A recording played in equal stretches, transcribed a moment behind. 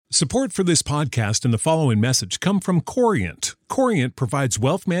Support for this podcast and the following message come from Corient. Corient provides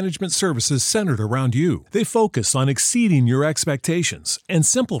wealth management services centered around you. They focus on exceeding your expectations and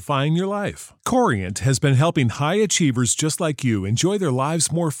simplifying your life. Corient has been helping high achievers just like you enjoy their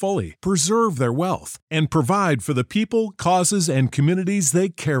lives more fully, preserve their wealth, and provide for the people, causes, and communities they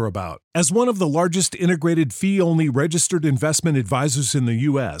care about. As one of the largest integrated fee-only registered investment advisors in the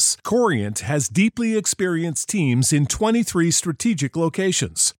U.S., Corient has deeply experienced teams in 23 strategic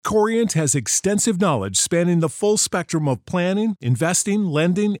locations. Corient has extensive knowledge spanning the full spectrum of planning, investing,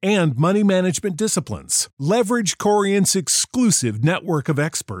 lending, and money management disciplines. Leverage Corient's exclusive network of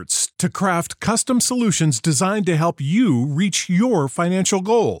experts to craft custom solutions designed to help you reach your financial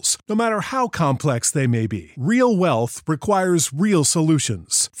goals, no matter how complex they may be. Real wealth requires real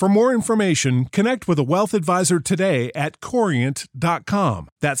solutions. For more information, connect with a wealth advisor today at Corient.com.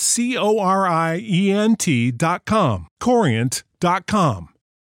 That's Corient.com. Corient.com.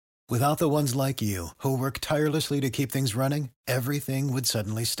 Without the ones like you, who work tirelessly to keep things running, everything would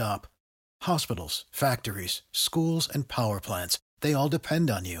suddenly stop. Hospitals, factories, schools, and power plants, they all depend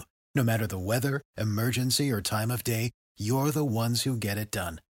on you. No matter the weather, emergency, or time of day, you're the ones who get it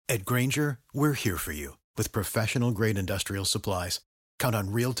done. At Grainger, we're here for you with professional-grade industrial supplies. Count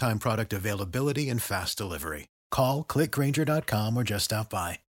on real-time product availability and fast delivery. Call, click Grainger.com, or just stop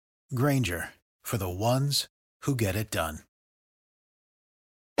by. Grainger, for the ones who get it done.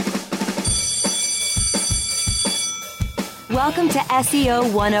 Welcome to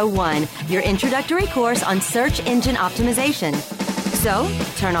SEO 101, your introductory course on search engine optimization. So,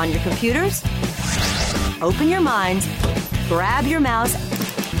 turn on your computers, open your minds, grab your mouse,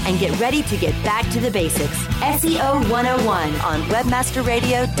 and get ready to get back to the basics. SEO 101 on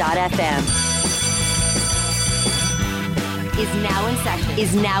webmasterradio.fm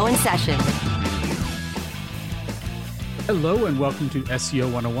is now in session. Hello and welcome to SEO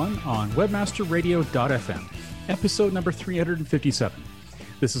 101 on webmasterradio.fm. Episode number 357.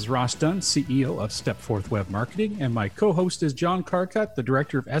 This is Ross Dunn, CEO of Stepforth Web Marketing, and my co-host is John Carcutt, the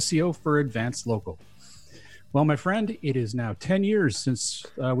Director of SEO for Advanced Local. Well, my friend, it is now 10 years since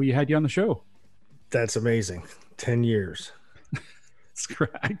we had you on the show. That's amazing. 10 years.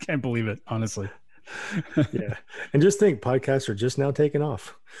 I can't believe it, honestly. Yeah. And just think, podcasts are just now taking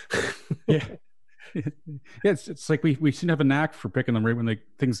off. Yeah. Yeah, it's like we seem to have a knack for picking them right when they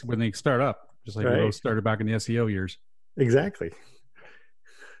start up. Just like we both started back in the SEO years. Exactly.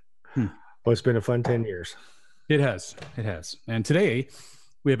 Well, it's been a fun 10 years. It has. And today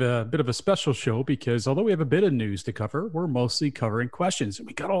we have a bit of a special show because although we have a bit of news to cover, we're mostly covering questions. And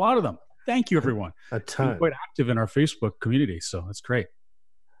we got a lot of them. Thank you, everyone. A ton. We're quite active in our Facebook community, so that's great.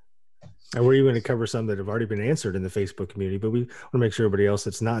 And we're even going to cover some that have already been answered in the Facebook community, but we want to make sure everybody else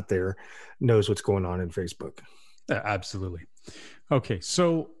that's not there knows what's going on in Facebook. Absolutely. Okay,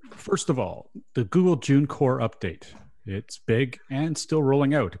 so first of all, the Google June Core update. It's big and still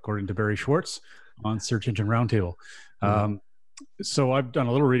rolling out, according to Barry Schwartz on Search Engine Roundtable. So I've done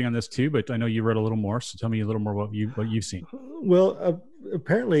a little reading on this too, but I know you read a little more. So tell me a little more what you've seen. Well,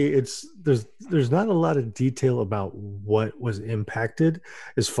 apparently there's not a lot of detail about what was impacted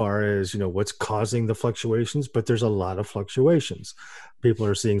as far as, what's causing the fluctuations, but there's a lot of fluctuations. People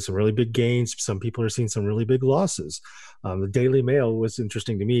are seeing some really big gains. Some people are seeing some really big losses. The Daily Mail was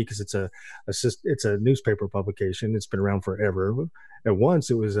interesting to me because it's a newspaper publication. It's been around forever. At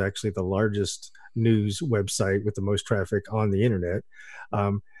once, it was actually the largest news website with the most traffic on the internet.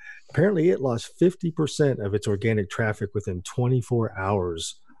 Apparently, it lost 50% of its organic traffic within 24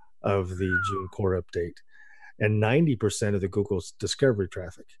 hours of the June Core update, and 90% of the Google's discovery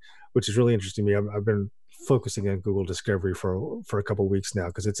traffic, which is really interesting to me. I've been focusing on Google Discovery for a couple of weeks now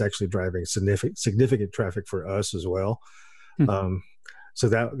because it's actually driving significant traffic for us as well. So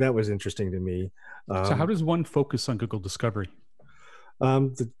that was interesting to me. So how does one focus on Google Discovery?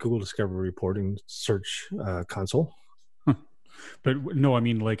 The Google Discovery reporting search console. But no, I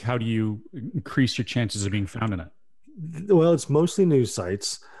mean, like, how do you increase your chances of being found in it? Well, it's mostly news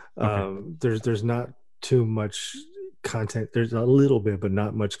sites. Okay. There's not too much content. There's a little bit, but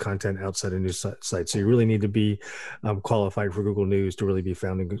not much content outside of news sites. So you really need to be qualified for Google News to really be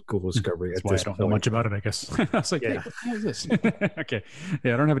found in Google Discovery. That's why I don't know much about it, I guess. I was like, yeah. Hey, what the hell is this? Okay.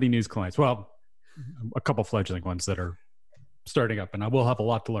 Yeah, I don't have any news clients. Well, a couple fledgling ones that are starting up, and I will have a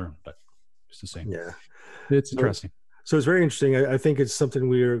lot to learn, but just the same. Yeah. It's interesting. So it's very interesting. I think it's something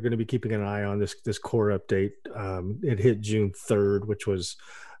we are going to be keeping an eye on, this core update. It hit June 3rd, which was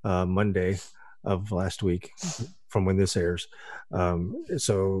Monday of last week from when this airs.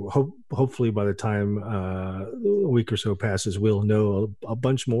 So hopefully by the time a week or so passes, we'll know a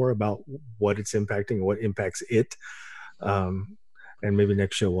bunch more about what it's impacting and what impacts it. And maybe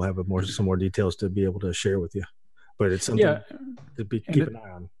next show we'll have some more details to be able to share with you. But it's something to keep an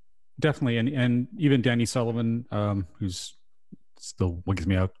eye on. Definitely, and even Danny Sullivan, who's still wigs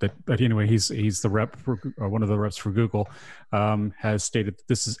me out, but anyway, he's the rep for one of the reps for Google, has stated that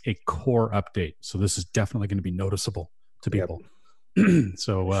this is a core update, so this is definitely going to be noticeable to people.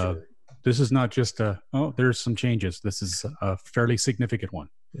 So this is not just there's some changes. This is a fairly significant one.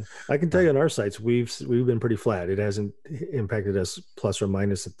 Yeah. I can tell you on our sites, we've been pretty flat. It hasn't impacted us plus or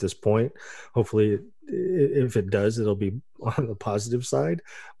minus at this point. Hopefully, if it does, it'll be on the positive side.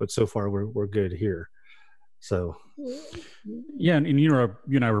 But so far, we're good here. So, yeah, and you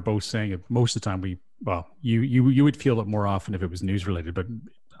and I were both saying most of the time you would feel it more often if it was news related, but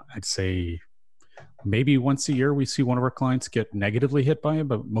I'd say maybe once a year we see one of our clients get negatively hit by it,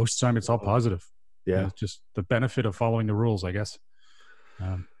 but most of the time it's all positive. Yeah, it's just the benefit of following the rules, I guess.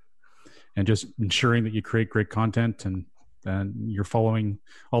 And just ensuring that you create great content and you're following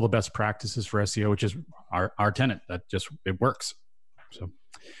all the best practices for SEO, which is our tenet. That just, it works. So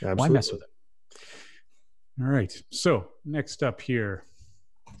why mess with it? All right. So next up here.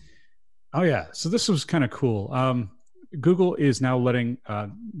 Oh yeah. So this was kind of cool. Google is now letting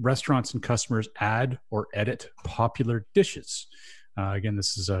restaurants and customers add or edit popular dishes. Again,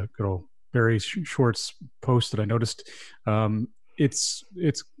 this is a good old Barry Schwartz post that I noticed. It's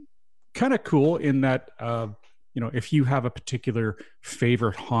kind of cool in that, if you have a particular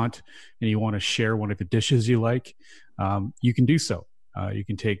favorite haunt and you want to share one of the dishes you like, you can do so. You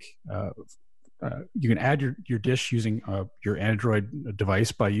can take, you can add your dish using your Android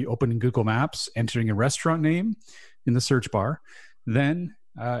device by opening Google Maps, entering a restaurant name in the search bar, then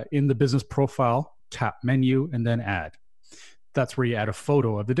in the business profile, tap menu and then add. That's where you add a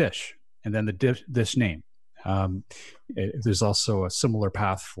photo of the dish and then the dish name. There's also a similar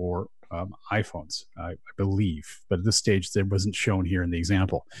path for iPhones, I believe, but at this stage, it wasn't shown here in the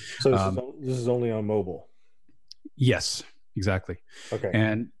example. So this is only on mobile? Yes, exactly. Okay.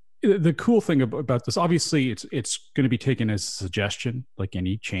 And the cool thing about this, obviously, it's going to be taken as a suggestion, like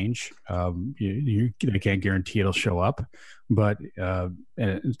any change. You can't guarantee it'll show up, but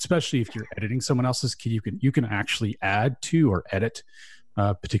especially if you're editing someone else's, you can actually add to or edit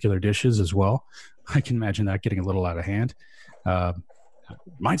particular dishes as well. I can imagine that getting a little out of hand.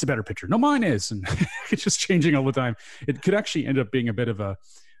 Mine's a better picture. No, mine is, and it's just changing all the time. It could actually end up being a bit of a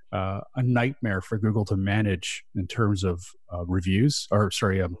nightmare for Google to manage in terms of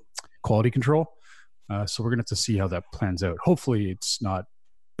quality control. So we're going to have to see how that plans out. Hopefully it's not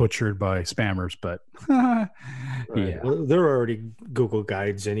butchered by spammers, but right. Yeah. Well, there are already Google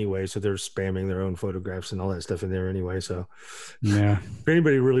guides anyway, so they're spamming their own photographs and all that stuff in there anyway. So yeah, if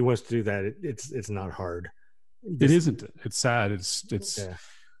anybody really wants to do that, it's not hard. It isn't. It's sad. It's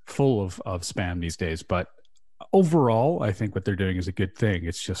full of spam these days, but overall, I think what they're doing is a good thing.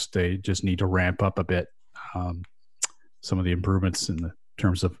 It's just they just need to ramp up a bit some of the improvements in the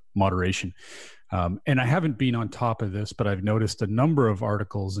terms of moderation. And I haven't been on top of this, but I've noticed a number of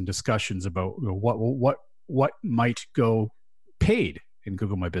articles and discussions about what might go paid in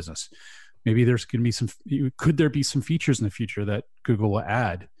Google My Business. Maybe there's going to be could there be some features in the future that Google will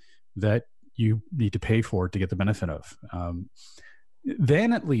add that you need to pay for to get the benefit of?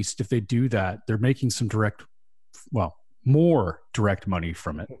 Then at least if they do that, they're making some more direct money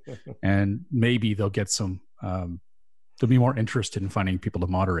from it. And maybe they'll get they'll be more interested in finding people to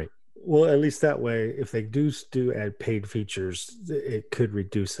moderate. Well, at least that way, if they do add paid features, it could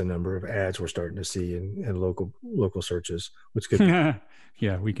reduce the number of ads we're starting to see in local searches, which could be.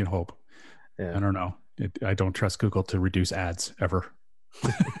 Yeah, we can hope. Yeah. I don't know. I don't trust Google to reduce ads ever.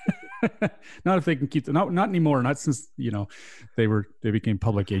 Not if they can keep them. Not anymore. Not since they became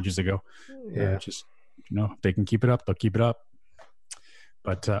public ages ago. Yeah. Just if they can keep it up, they'll keep it up.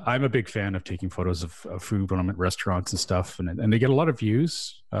 But I'm a big fan of taking photos of food when I'm at restaurants and stuff, and they get a lot of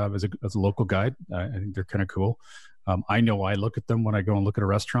views as a local guide. I think they're kind of cool. I know I look at them when I go and look at a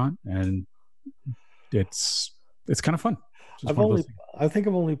restaurant, and it's kind of fun. I think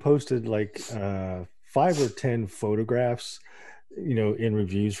I've only posted like 5 or 10 photographs, in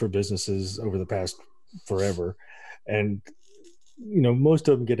reviews for businesses over the past forever, and most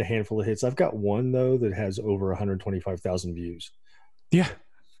of them get a handful of hits. I've got one though that has over 125,000 views. Yeah,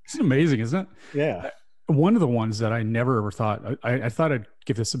 it's amazing, isn't it? Yeah. One of the ones that I never ever thought, I thought I'd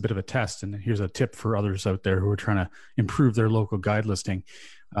give this a bit of a test, and here's a tip for others out there who are trying to improve their local guide listing.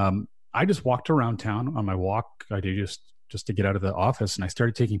 I just walked around town on my walk. I did just to get out of the office, and I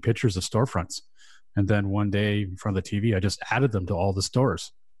started taking pictures of storefronts. And then one day in front of the TV, I just added them to all the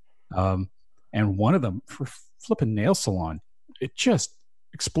stores. And one of them for flipping nail salon, it just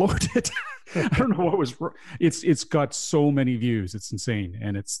exploded. I don't know what was. It's got so many views. It's insane,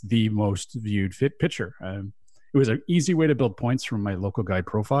 and it's the most viewed picture. It was an easy way to build points from my local guide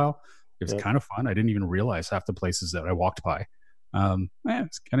profile. It was kind of fun. I didn't even realize half the places that I walked by.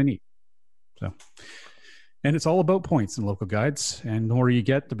 It's kind of neat. So, and it's all about points in local guides. And the more you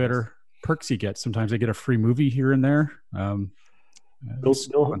get, the better perks you get. Sometimes I get a free movie here and there. Bill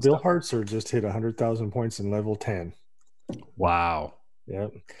Hartzer just hit 100,000 points in level 10. Wow.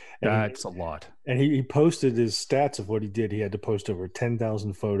 Yep. That's a lot. And he posted his stats of what he did. He had to post over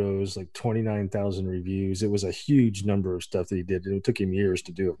 10,000 photos, like 29,000 reviews. It was a huge number of stuff that he did. It took him years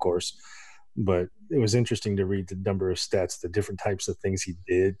to do, of course. But it was interesting to read the number of stats, the different types of things he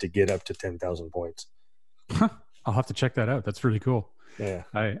did to get up to 10,000 points. I'll have to check that out. That's really cool. Yeah,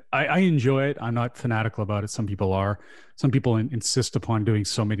 I enjoy it. I'm not fanatical about it. Some people are. Some people insist upon doing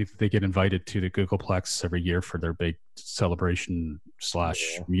so many that they get invited to the Googleplex every year for their big celebration /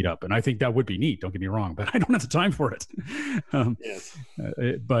 meetup. And I think that would be neat. Don't get me wrong, but I don't have the time for it. Yes.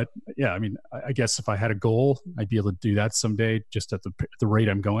 But yeah, I mean, I guess if I had a goal, I'd be able to do that someday, just at the rate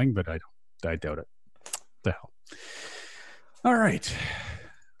I'm going. But I doubt it. The hell. All right,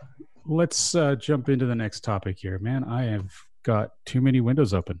 let's jump into the next topic here, man. I have got too many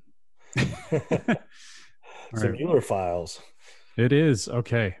windows open. Some Mueller files. It is.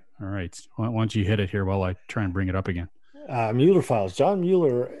 Okay. All right. Why don't you hit it here while I try and bring it up again? Mueller files. John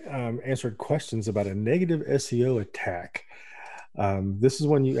Mueller answered questions about a negative SEO attack. This is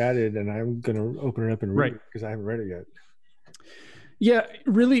one you added, and I'm going to open it up and read it because I haven't read it yet. Yeah,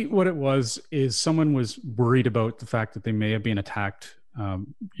 really what it was is someone was worried about the fact that they may have been attacked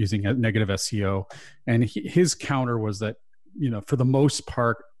using a negative SEO. And his counter was that, for the most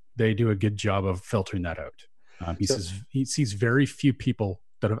part, they do a good job of filtering that out. He says he sees very few people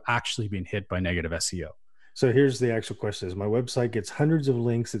that have actually been hit by negative SEO. So here's the actual question: is my website gets hundreds of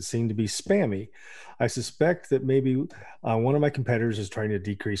links that seem to be spammy. I suspect that maybe one of my competitors is trying to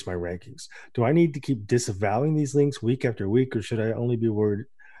decrease my rankings. Do I need to keep disavowing these links week after week, or should I only be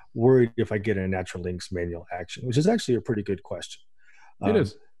worried if I get a natural links manual action? Which is actually a pretty good question. It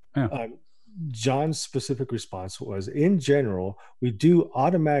is. Yeah. John's specific response was, in general, we do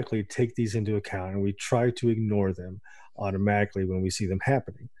automatically take these into account and we try to ignore them automatically when we see them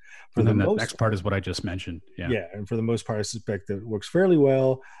happening. And then the next part is what I just mentioned. Yeah. And for the most part, I suspect that it works fairly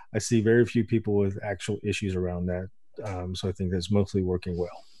well. I see very few people with actual issues around that. So I think that's mostly working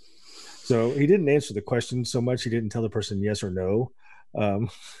well. So he didn't answer the question so much. He didn't tell the person yes or no.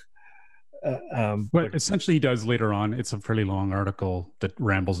 But essentially he does later on. It's a fairly long article that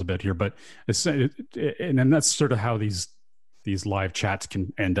rambles a bit here, but and then that's sort of how these live chats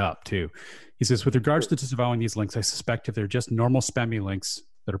can end up too. He says, with regards to disavowing these links, I suspect if they're just normal spammy links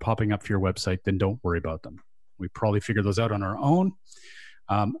that are popping up for your website, then don't worry about them. We probably figure those out on our own.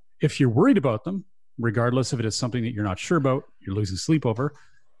 If you're worried about them, regardless if it is something that you're not sure about, you're losing sleep over,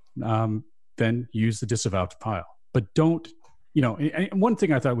 then use the disavow file. But don't, and one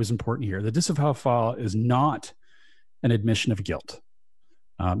thing I thought was important here, the disavow file is not an admission of guilt.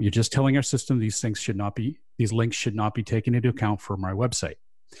 You're just telling our system these links should not be taken into account for my website.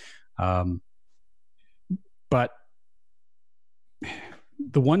 But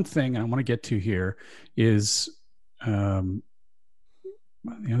the one thing I want to get to here is, on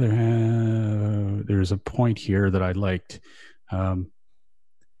the other hand, there's a point here that I liked.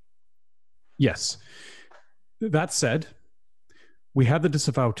 Yes. That said, we have the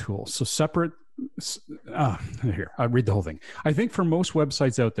disavow tool. So separate, here, I'll read the whole thing. I think for most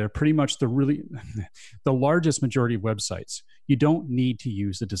websites out there, pretty much the largest majority of websites, you don't need to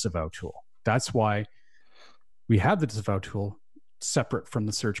use the disavow tool. That's why we have the disavow tool separate from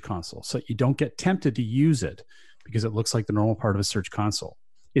the Search Console, so you don't get tempted to use it because it looks like the normal part of a Search Console.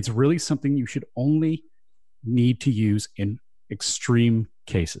 It's really something you should only need to use in extreme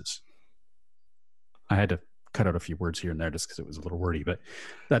cases. I had to cut out a few words here and there just because it was a little wordy, but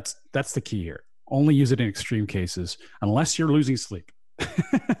that's the key here. Only use it in extreme cases, unless you're losing sleep.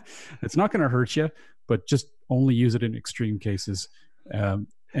 It's not going to hurt you, but just only use it in extreme cases. And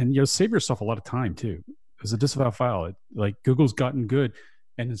you'll save yourself a lot of time too. As a disavow file, like Google's gotten good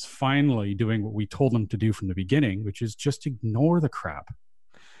and is finally doing what we told them to do from the beginning, which is just ignore the crap.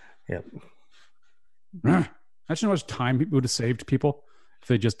 Yep. Imagine how much time it would have saved people if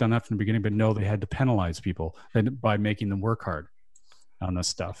they'd just done that from the beginning, but no, they had to penalize people by making them work hard on this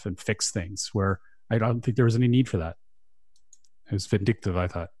stuff and fix things where I don't think there was any need for that. It was vindictive, I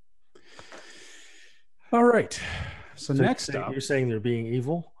thought. All right. So next up. You're saying they're being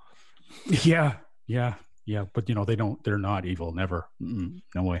evil? Yeah. But they're not evil. Never.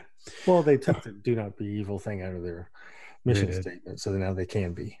 No way. Well, they took the do not be evil thing out of their mission statement, so that now they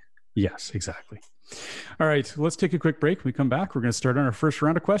can be. Yes, exactly. All right, let's take a quick break. When we come back, we're going to start on our first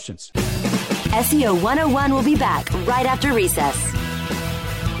round of questions. SEO 101 will be back right after recess.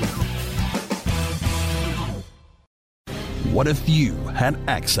 What if you had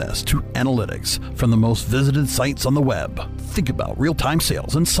access to analytics from the most visited sites on the web? Think about real-time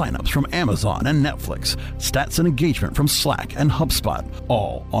sales and signups from Amazon and Netflix, stats and engagement from Slack and HubSpot,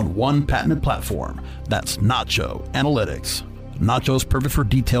 all on one patented platform. That's Nacho Analytics. Nacho's perfect for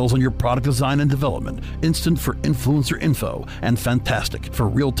details on your product design and development, instant for influencer info, and fantastic for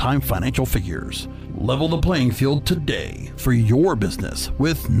real-time financial figures. Level the playing field today for your business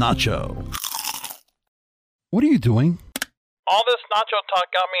with Nacho. What are you doing? All this nacho talk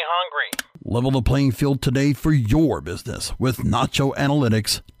got me hungry. Level the playing field today for your business with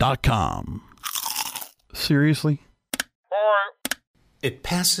nachoanalytics.com. Seriously? It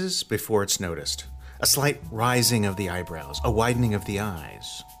passes before it's noticed. A slight rising of the eyebrows, a widening of the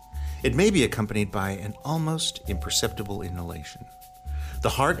eyes. It may be accompanied by an almost imperceptible inhalation. The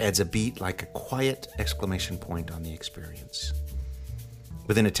heart adds a beat like a quiet exclamation point on the experience.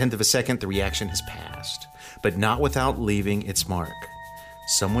 Within a tenth of a second, the reaction has passed, but not without leaving its mark.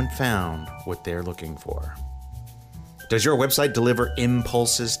 Someone found what they're looking for. Does your website deliver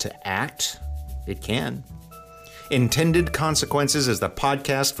impulses to act? It can. Intended Consequences is the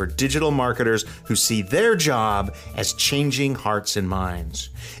podcast for digital marketers who see their job as changing hearts and minds.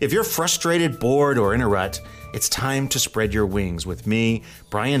 If you're frustrated, bored, or in a rut, it's time to spread your wings with me,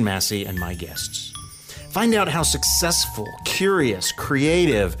 Brian Massey, and my guests. Find out how successful, curious,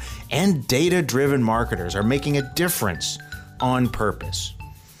 creative, and data-driven marketers are making a difference on purpose.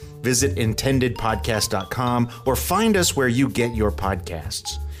 Visit intendedpodcast.com or find us where you get your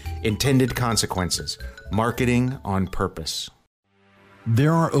podcasts. Intended Consequences, marketing on purpose.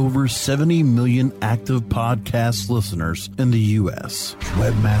 There are over 70 million active podcast listeners in the U.S.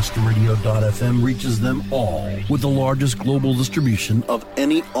 Webmasterradio.fm reaches them all with the largest global distribution of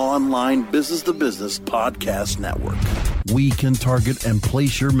any online business-to-business podcast network. We can target and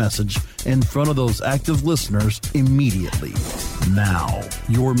place your message in front of those active listeners immediately. Now,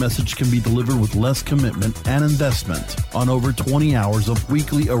 your message can be delivered with less commitment and investment on over 20 hours of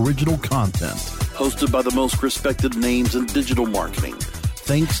weekly original content hosted by the most respected names in digital marketing,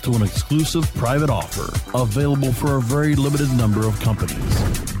 thanks to an exclusive private offer available for a very limited number of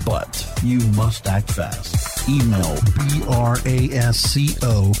companies. But you must act fast. Email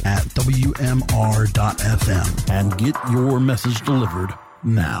brasco@wmr.fm and get your message delivered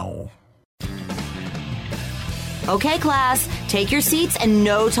now. Okay, class, take your seats and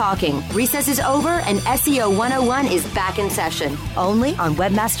no talking. Recess is over and SEO 101 is back in session, only on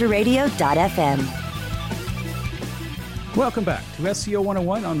webmasterradio.fm. Welcome back to SEO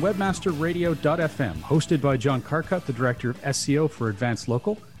 101 on webmasterradio.fm, hosted by John Carcutt, the Director of SEO for Advanced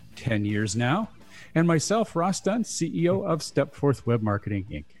Local, 10 years now, and myself, Ross Dunn, CEO of Stepforth Web Marketing,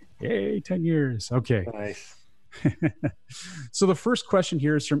 Inc. Yay, 10 years. Okay. Nice. So the first question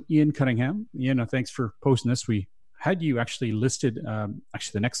here is from Ian Cunningham. Ian, thanks for posting this. We had you actually listed,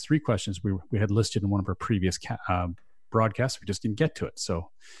 the next three questions we had listed in one of our previous broadcasts. We just didn't get to it.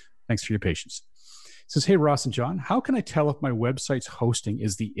 So thanks for your patience. It says, hey, Ross and John, how can I tell if my website's hosting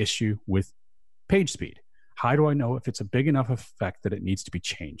is the issue with page speed? How do I know if it's a big enough effect that it needs to be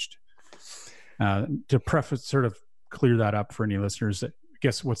changed? To preface, sort of clear that up for any listeners, I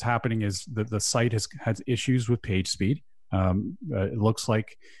guess what's happening is that the site has issues with page speed. It looks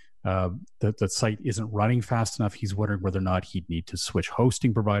like the site isn't running fast enough. He's wondering whether or not he'd need to switch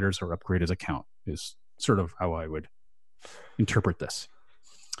hosting providers or upgrade his account, is sort of how I would interpret this.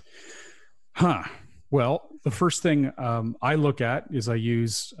 Well, the first thing I look at is I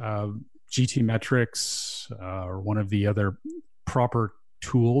use GTmetrix or one of the other proper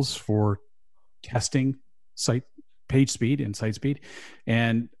tools for testing site page speed and site speed.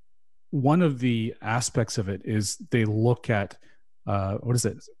 And one of the aspects of it is they look at,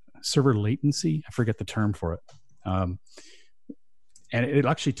 server latency? I forget the term for it. And it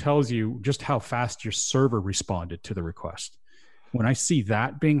actually tells you just how fast your server responded to the request. When I see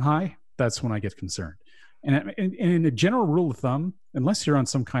that being high, that's when I get concerned. And in a general rule of thumb, unless you're on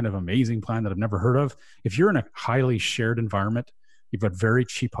some kind of amazing plan that I've never heard of, if you're in a highly shared environment, you've got very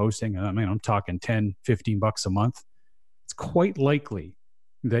cheap hosting. I mean, I'm talking $10, $15 a month. It's quite likely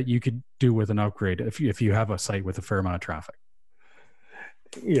that you could do with an upgrade if you have a site with a fair amount of traffic.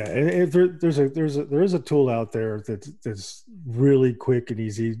 Yeah, and there is a tool out there that's really quick and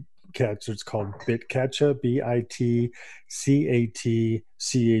easy BitCatcher. It's called BitCatcha, BitCatcha.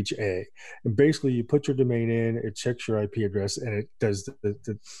 And basically, you put your domain in, it checks your IP address, and it does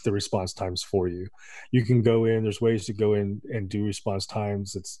the response times for you. You can go in. There's ways to go in and do response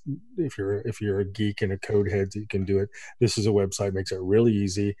times. It's if you're a geek and a code head, you can do it. This is a website, makes it really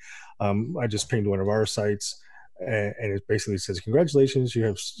easy. I just pinged one of our sites, and it basically says, "Congratulations, you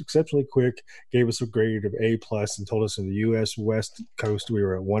have exceptionally quick." Gave us a grade of A+, and told us in the U.S. West Coast we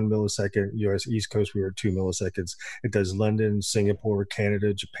were at 1 millisecond, U.S. East Coast we were at 2 milliseconds. It does London, Singapore,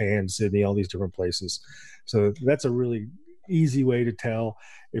 Canada, Japan, Sydney, all these different places. So that's a really easy way to tell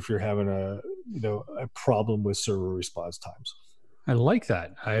if you're having a problem with server response times. I like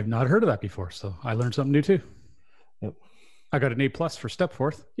that. I have not heard of that before, so I learned something new too. Yep. I got an A+ for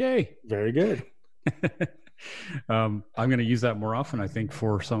Stepforth. Yay! Very good. I'm going to use that more often, I think,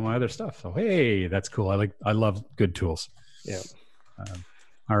 for some of my other stuff. So, hey, that's cool. I love good tools. Yeah.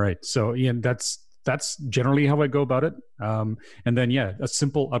 All right. So, Ian, that's generally how I go about it. And then, a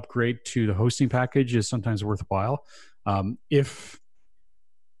simple upgrade to the hosting package is sometimes worthwhile. If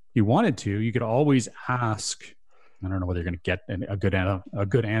you wanted to, you could always ask. I don't know whether you're going to get a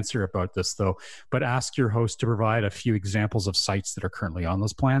good answer about this, though, but ask your host to provide a few examples of sites that are currently on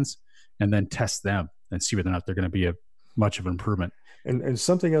those plans, and then test them and see whether or not they're going to be much of an improvement. And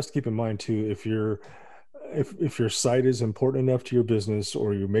something else to keep in mind too, if your site is important enough to your business,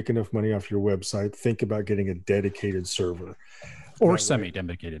 or you make enough money off your website, think about getting a dedicated server. Or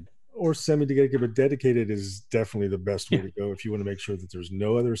semi-dedicated. Or semi-dedicated, but dedicated is definitely the best way to go if you want to make sure that there's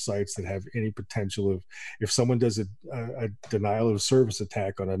no other sites that have any potential of, if someone does a denial of service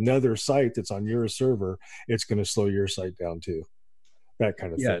attack on another site that's on your server, it's going to slow your site down too. That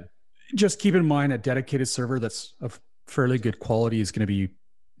kind of thing. Just keep in mind a dedicated server that's of fairly good quality is going to be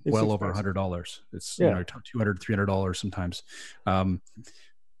well over $100. It's $200, $300 sometimes.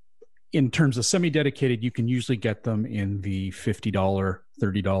 In terms of semi-dedicated, you can usually get them in the $50,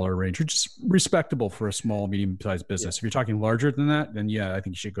 $30 range, which is respectable for a small, medium-sized business. If you're talking larger than that, then I think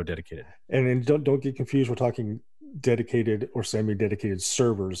you should go dedicated. And then don't get confused. We're talking dedicated or semi-dedicated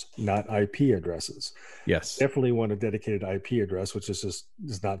servers, not IP addresses. Yes, definitely want a dedicated IP address, which is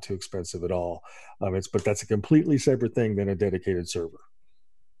not too expensive at all. But that's a completely separate thing than a dedicated server.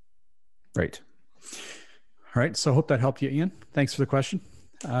 Right. All right. So I hope that helped you, Ian. Thanks for the question.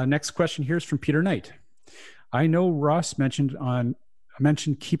 Next question here is from Peter Knight. I know Ross mentioned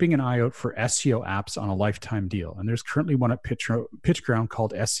keeping an eye out for SEO apps on a lifetime deal, and there's currently one at PitchGround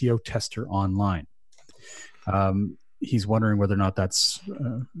called SEO Tester Online. He's wondering whether or not that's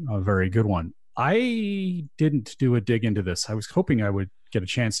a very good one. I didn't do a dig into this. I was hoping I would get a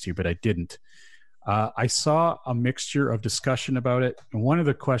chance to, but I didn't. I saw a mixture of discussion about it. And one of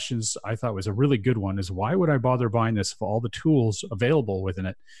the questions I thought was a really good one is, why would I bother buying this if all the tools available within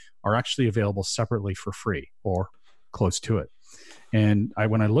it are actually available separately for free or close to it? And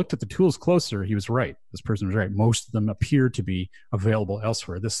when I looked at the tools closer, he was right. This person was right. Most of them appear to be available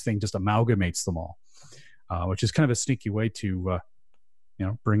elsewhere. This thing just amalgamates them all. Which is kind of a sneaky way to,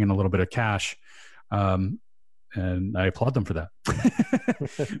 bring in a little bit of cash. And I applaud them for that.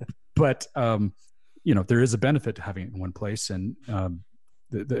 But, there is a benefit to having it in one place. And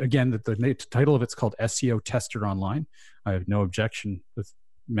the title of it's called SEO Tester Online. I have no objection with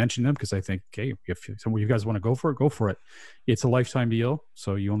mentioning them, because I think, okay, if some of you guys want to go for it, go for it. It's a lifetime deal,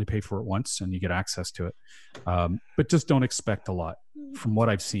 so you only pay for it once and you get access to it. But just don't expect a lot from what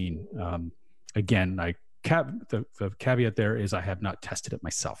I've seen. Again, the caveat there is I have not tested it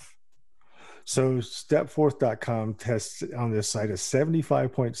myself. So Stepforth.com tests on this site a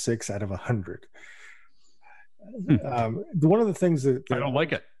 75.6 out of 100. One of the things that I don't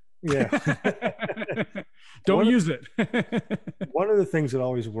like it. Yeah. Don't use it. One of the things that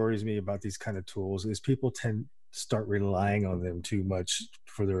always worries me about these kind of tools is people tend to start relying on them too much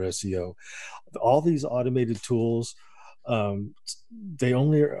for their SEO. All these automated tools, they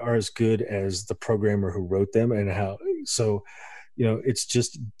only are as good as the programmer who wrote them and how. So, it's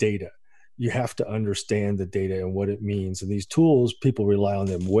just data. You have to understand the data and what it means. And these tools, people rely on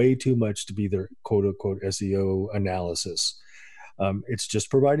them way too much to be their quote unquote SEO analysis. It's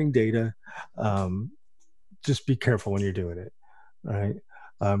just providing data. Just be careful when you're doing it. All right.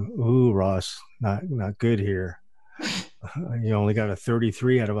 Ross, not good here. You only got a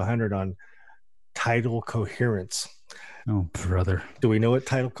 33 out of 100 on title coherence. Oh, brother. Do we know what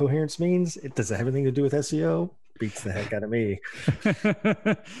title coherence means? Does it have anything to do with SEO? Beats the heck out of me.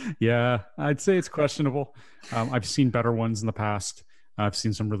 Yeah, I'd say it's questionable. I've seen better ones in the past. I've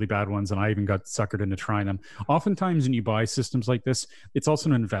seen some really bad ones, and I even got suckered into trying them. Oftentimes when you buy systems like this, it's also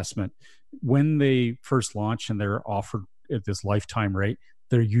an investment. When they first launch and they're offered at this lifetime rate,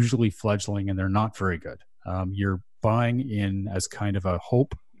 they're usually fledgling and they're not very good. You're buying in as kind of a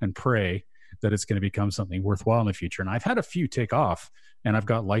hope and pray that it's going to become something worthwhile in the future. And I've had a few take off, and I've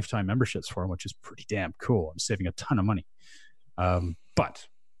got lifetime memberships for them, which is pretty damn cool. I'm saving a ton of money. But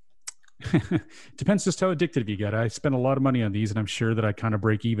depends just how addicted you get. I spend a lot of money on these, and I'm sure that I kind of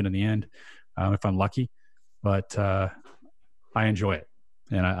break even in the end if I'm lucky. But I enjoy it,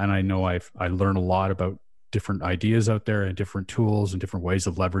 and I know I learn a lot about different ideas out there and different tools and different ways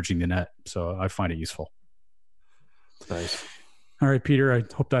of leveraging the net. So I find it useful. Nice. All right, Peter, I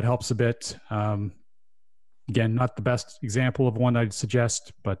hope that helps a bit. Again, not the best example of one I'd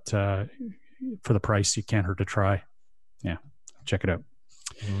suggest, but for the price, you can't hurt to try. Yeah, check it out.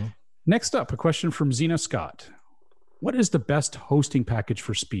 Mm-hmm. Next up, a question from Zena Scott. What is the best hosting package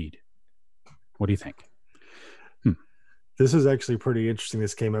for speed? What do you think? This is actually pretty interesting.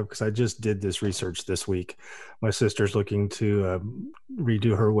 This came up because I just did this research this week. My sister's looking to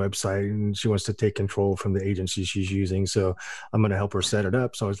redo her website, and she wants to take control from the agency she's using. So I'm going to help her set it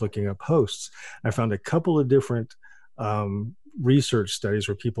up. So I was looking up hosts. I found a couple of different research studies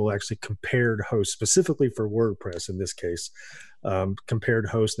where people actually compared hosts, specifically for WordPress in this case, compared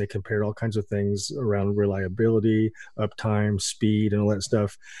hosts, and they compared all kinds of things around reliability, uptime, speed, and all that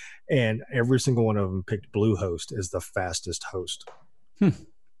stuff. And every single one of them picked Bluehost as the fastest host.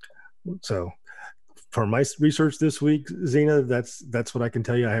 So for my research this week, Zena, that's what I can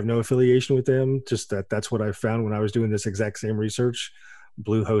tell you. I have no affiliation with them, just that's what I found when I was doing this exact same research.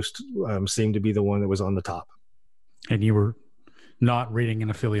 Bluehost seemed to be the one that was on the top. And you were not reading an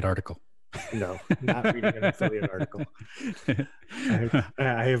affiliate article. No, not reading an affiliate article.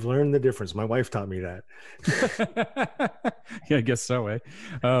 I have learned the difference. My wife taught me that. Yeah, I guess so, eh?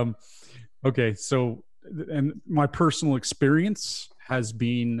 Okay, so, and my personal experience has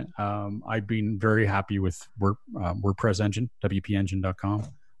been, I've been very happy with WordPress engine, wpengine.com.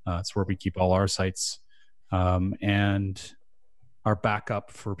 It's where we keep all our sites. And our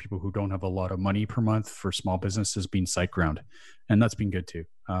backup for people who don't have a lot of money per month for small businesses being SiteGround. And that's been good too.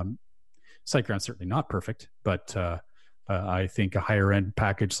 SiteGround's certainly not perfect, but I think a higher end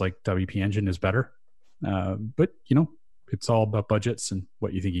package like WP Engine is better. But it's all about budgets and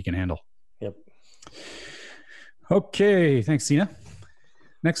what you think you can handle. Yep. Okay. Thanks, Zena.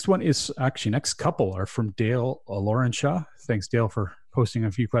 Next couple are from Dale Lawrenshaw. Thanks, Dale, for posting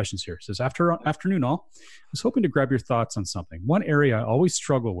a few questions here. It says, afternoon all. I was hoping to grab your thoughts on something. One area I always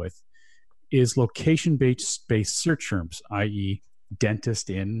struggle with is location-based search terms, i.e. dentist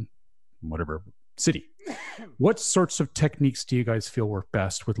in whatever city. What sorts of techniques do you guys feel work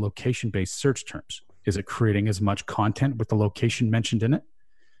best with location-based search terms? Is it creating as much content with the location mentioned in it?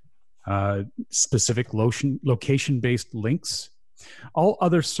 Specific location-based links? All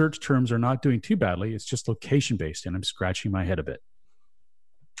other search terms are not doing too badly. It's just location-based, and I'm scratching my head a bit.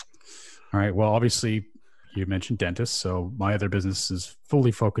 All right. Well, obviously, you mentioned dentists, so my other business is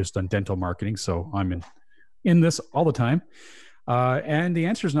fully focused on dental marketing, so I'm in this all the time. And the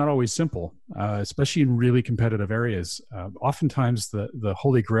answer is not always simple, especially in really competitive areas. Oftentimes, the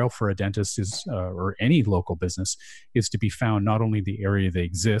holy grail for a dentist is, or any local business, is to be found not only the area they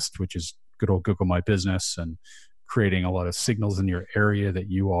exist, which is good old Google My Business, and creating a lot of signals in your area that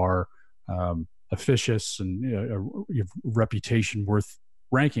you are officious and you have reputation worth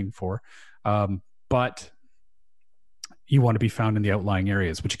ranking for, but you want to be found in the outlying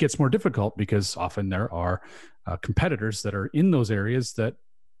areas, which gets more difficult because often there are competitors that are in those areas that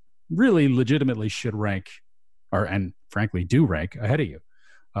really legitimately should rank, and frankly do rank ahead of you.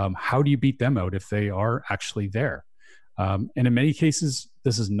 How do you beat them out if they are actually there? And in many cases,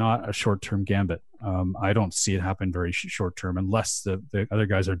 this is not a short-term gambit. I don't see it happen very short-term unless the other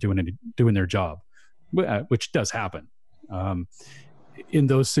guys are doing their job, which does happen. In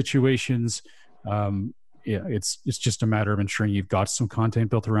those situations, it's just a matter of ensuring you've got some content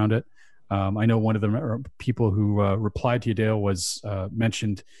built around it. I know one of the people who replied to you, Dale, was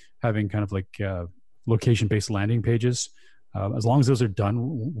mentioned having kind of like location-based landing pages. As long as those are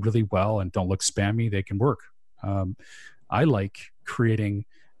done really well and don't look spammy, they can work. I like creating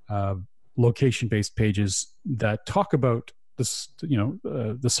location-based pages that talk about this,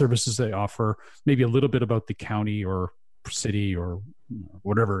 the services they offer, maybe a little bit about the county or city or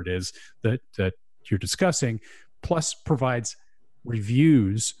whatever it is that you're discussing, plus provides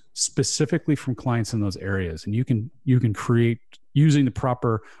reviews specifically from clients in those areas. And you can create, using the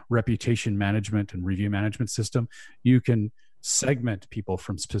proper reputation management and review management system, you can segment people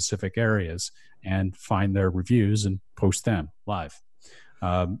from specific areas and find their reviews and post them live.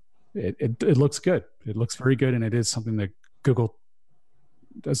 It looks good. It looks very good. And it is something that Google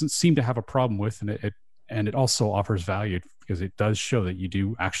doesn't seem to have a problem with. And and it also offers value because it does show that you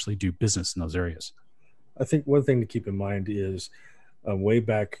do actually do business in those areas. I think one thing to keep in mind is way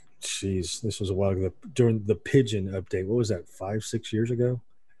back, this was a while ago, during the Pigeon update. What was that, 5-6 years ago?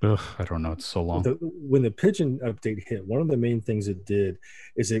 Ugh, I don't know. It's so long. When the Pigeon update hit, one of the main things it did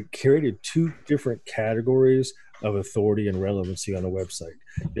is it created two different categories of authority and relevancy on a website.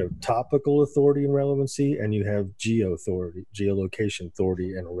 You have topical authority and relevancy, and you have geolocation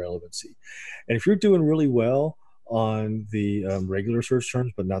authority and relevancy. And if you're doing really well on the regular search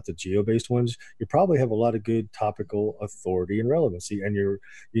terms, but not the geo-based ones, you probably have a lot of good topical authority and relevancy, and you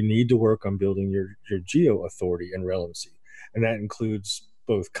need to work on building your geo authority and relevancy. And that includes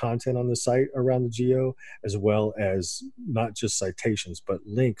both content on the site around the geo, as well as not just citations, but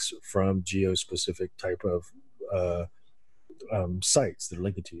links from geo-specific type of sites that are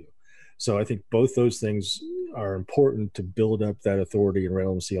linking to you. So I think both those things are important to build up that authority and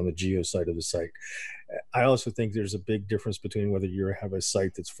relevancy on the geo side of the site. I also think there's a big difference between whether you have a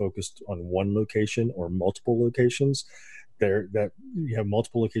site that's focused on one location or multiple locations. That you have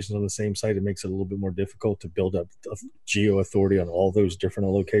multiple locations on the same site, it makes it a little bit more difficult to build up geo authority on all those different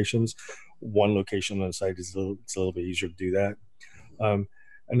locations. One location on the site it's a little bit easier to do that.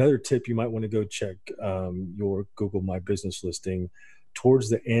 Another tip, you might want to go check your Google My Business listing. Towards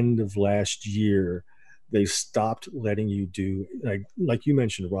the end of last year, they stopped letting you do, like you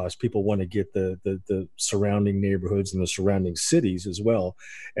mentioned, Ross, people want to get the surrounding neighborhoods and the surrounding cities as well.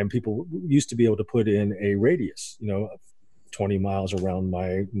 And people used to be able to put in a radius, 20 miles around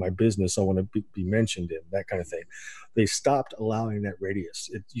my business I want to be mentioned in, that kind of thing. They stopped allowing that radius.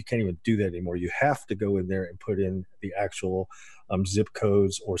 You can't even do that anymore. You have to go in there and put in the actual zip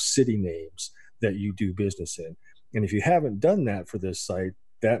codes or city names that you do business in. And if you haven't done that for this site,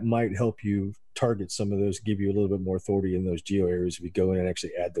 that might help you target some of those, give you a little bit more authority in those geo areas if you go in and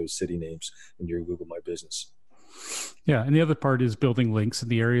actually add those city names in your Google My Business. Yeah, and the other part is building links in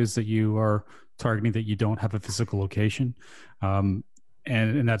the areas that you are targeting that you don't have a physical location. And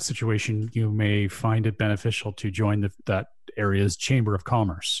in that situation, you may find it beneficial to join that area's chamber of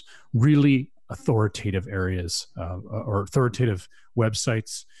commerce, really authoritative areas or authoritative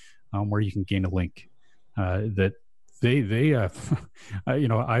websites where you can gain a link that I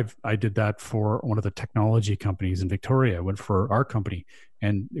did that for one of the technology companies in Victoria. I went for our company,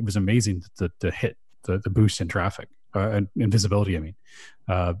 and it was amazing to hit the boost in traffic and visibility. I mean,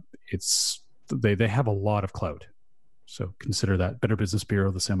 they have a lot of clout, so consider that. Better Business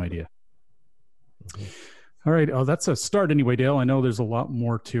Bureau, the same idea. Mm-hmm. All right, that's a start anyway, Dale. I know there's a lot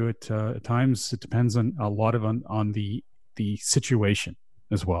more to it. At times, it depends on a lot of on the situation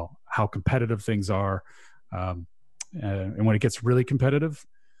as well, how competitive things are. And when it gets really competitive,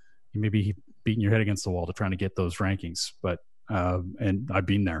 you may be beating your head against the wall to trying to get those rankings. But and I've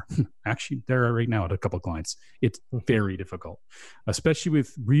been there, actually there right now at a couple of clients. It's very difficult, especially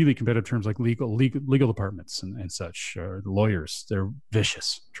with really competitive terms like legal departments and such. The lawyers, they're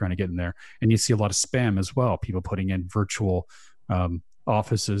vicious trying to get in there, and you see a lot of spam as well. People putting in virtual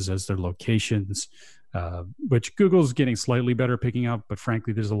offices as their locations, which Google's getting slightly better picking up, but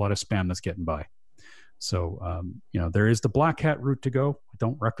frankly, there's a lot of spam that's getting by. So, there is the black hat route to go. I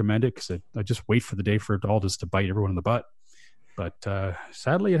don't recommend it because I just wait for the day for it all just to bite everyone in the butt. But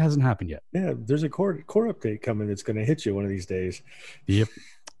sadly, it hasn't happened yet. Yeah, there's a core update coming that's going to hit you one of these days. Yep.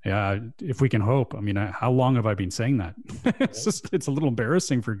 Yeah, if we can hope. I mean, how long have I been saying that? It's a little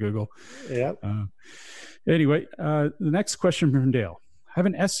embarrassing for Google. Yeah. Anyway, the next question from Dale. I have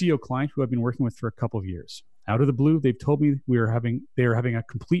an SEO client who I've been working with for a couple of years. Out of the blue, they've told me they are having a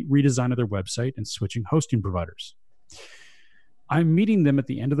complete redesign of their website and switching hosting providers. I'm meeting them at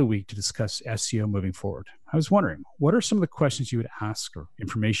the end of the week to discuss SEO moving forward. I was wondering, what are some of the questions you would ask or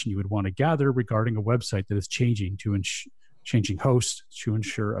information you would want to gather regarding a website that is changing hosts to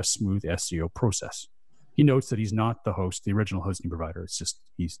ensure a smooth SEO process? He notes that he's not the host, the original hosting provider. It's just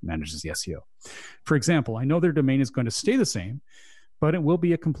he manages the SEO. For example, I know their domain is going to stay the same, but it will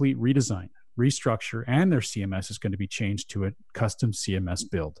be a complete redesign, restructure, and their CMS is going to be changed to a custom CMS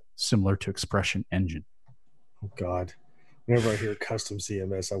build, similar to Expression Engine. Oh, God. Whenever I hear custom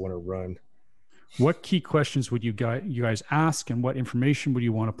CMS, I want to run. What key questions would you guys ask, and what information would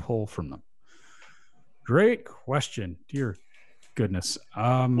you want to pull from them? Great question. Dear goodness.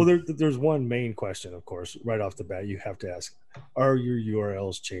 Well, there's one main question, of course, right off the bat. You have to ask, are your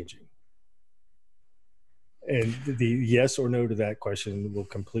URLs changing? And the yes or no to that question will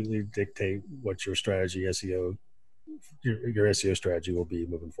completely dictate what your strategy your SEO strategy will be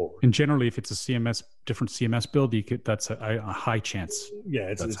moving forward. And generally, if it's a different CMS build, that's a high chance. Yeah,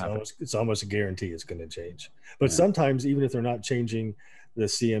 it's almost a guarantee it's going to change. But sometimes, even if they're not changing the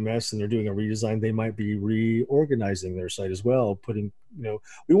CMS and they're doing a redesign, they might be reorganizing their site as well, putting,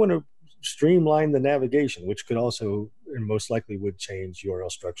 we want to streamline the navigation, which could also and most likely would change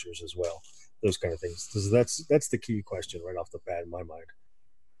URL structures as well. Those kind of things. So that's the key question right off the bat in my mind.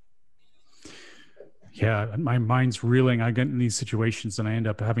 Yeah, my mind's reeling. I get in these situations and I end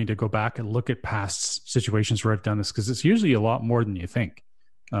up having to go back and look at past situations where I've done this, because it's usually a lot more than you think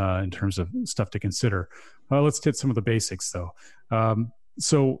in terms of stuff to consider. Well, let's hit some of the basics though.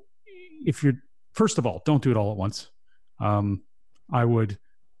 So if you're, first of all, don't do it all at once. I would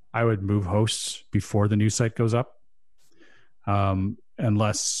move hosts before the new site goes up,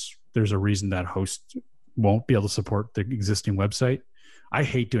 unless there's a reason that host won't be able to support the existing website. I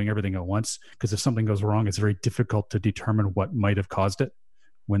hate doing everything at once, because if something goes wrong, it's very difficult to determine what might have caused it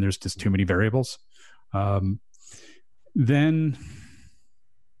when there's just too many variables. Then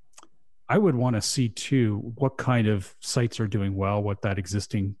I would want to see too what kind of sites are doing well, what that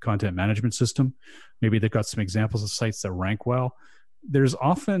existing content management system. Maybe they've got some examples of sites that rank well. There's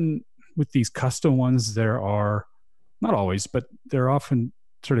often, with these custom ones, there are, not always, but there are often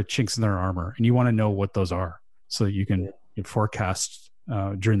sort of chinks in their armor, and you want to know what those are so that you can forecast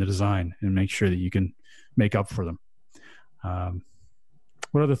during the design and make sure that you can make up for them.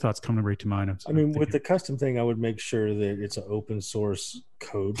 What other thoughts come right to mind? I mean, with the custom thing, I would make sure that it's an open source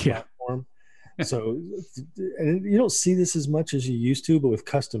code platform. So, and you don't see this as much as you used to, but with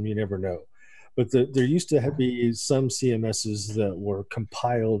custom, you never know. But there used to be some CMSs that were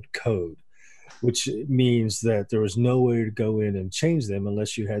compiled code, which means that there was no way to go in and change them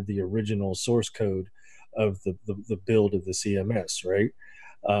unless you had the original source code of the build of the CMS, right?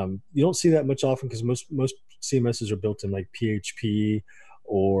 You don't see that much often, because most CMSs are built in like PHP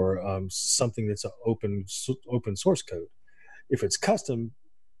or something that's an open source code. If it's custom,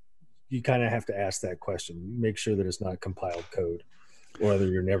 you kind of have to ask that question. Make sure that it's not compiled code, or whether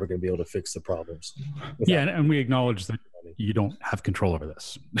you're never going to be able to fix the problems. Yeah, and we acknowledge that you don't have control over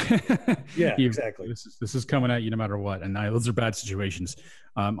this. Yeah, exactly. This is coming at you no matter what, and those are bad situations.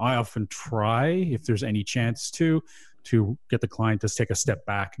 I often try, if there's any chance to get the client to take a step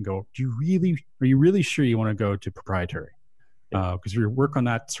back and go, are you really sure you want to go to proprietary? Because you work on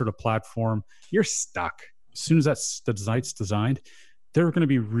that sort of platform, you're stuck. As soon as the site's designed, they're going to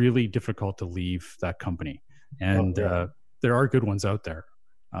be really difficult to leave that company. And there are good ones out there,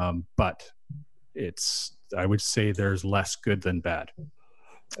 but I would say there's less good than bad.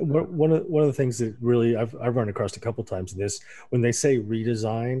 One of the things that really I've run across a couple times in this, when they say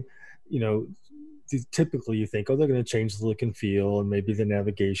redesign, typically you think, they're going to change the look and feel and maybe the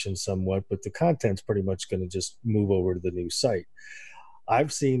navigation somewhat, but the content's pretty much going to just move over to the new site.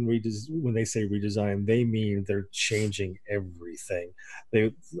 I've seen when they say redesign, they mean they're changing everything.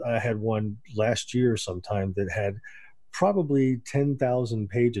 I had one last year sometime that had probably 10,000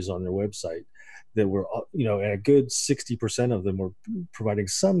 pages on their website that were, and a good 60% of them were providing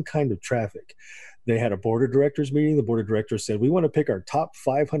some kind of traffic. They had a board of directors meeting. The board of directors said, we want to pick our top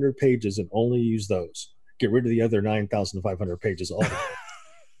 500 pages and only use those. Get rid of the other 9,500 pages. All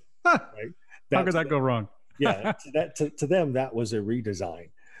right? How could that go wrong? Yeah, to them, that was a redesign.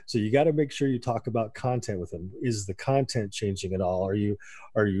 So you got to make sure you talk about content with them. Is the content changing at all? Are you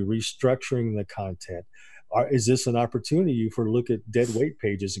restructuring the content? Is this an opportunity for look at dead weight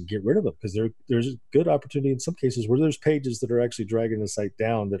pages and get rid of them? Because there's a good opportunity in some cases where there's pages that are actually dragging the site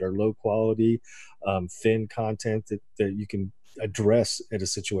down that are low quality, thin content that you can address at a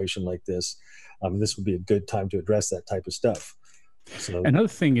situation like this. This would be a good time to address that type of stuff. So another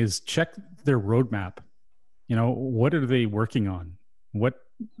thing is check their roadmap. What are they working on? What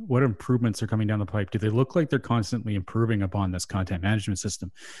improvements are coming down the pipe? Do they look like they're constantly improving upon this content management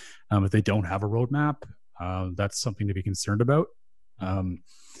system? If they don't have a roadmap, that's something to be concerned about.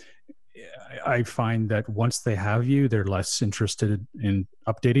 I find that once they have you, they're less interested in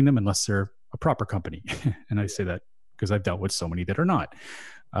updating them unless they're a proper company. And I say that because I've dealt with so many that are not.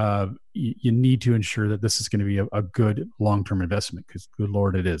 You need to ensure that this is going to be a good long-term investment, because good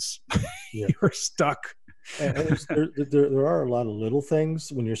Lord, it is. Yeah. You're stuck. And there are a lot of little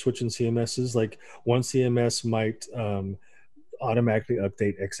things when you're switching CMSs. Like one CMS might automatically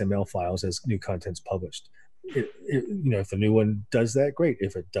update XML files as new content's published. If the new one does that, great.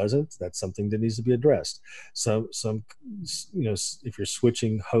 If it doesn't, that's something that needs to be addressed. So if you're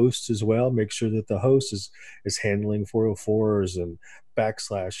switching hosts as well, make sure that the host is handling 404s and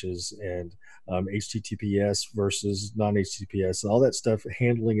backslashes and HTTPS versus non-HTTPS and all that stuff,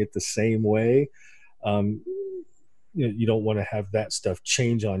 handling it the same way. You don't want to have that stuff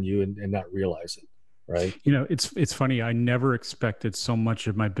change on you and not realize it, right? It's funny. I never expected so much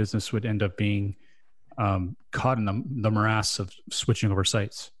of my business would end up being caught in the morass of switching over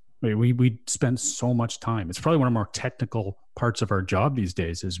sites. We spend so much time. It's probably one of the more technical parts of our job these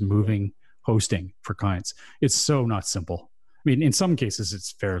days is moving hosting for clients. It's so not simple. I mean, in some cases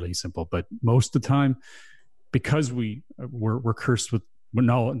it's fairly simple, but most of the time, because we're cursed with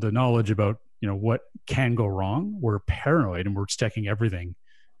the knowledge about, what can go wrong, we're paranoid and we're checking everything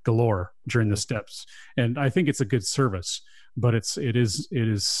galore during the steps. And I think it's a good service, but it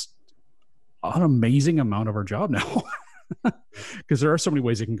is an amazing amount of our job now. Because there are so many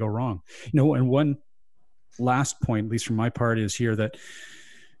ways it can go wrong. And one last point, at least from my part, is here that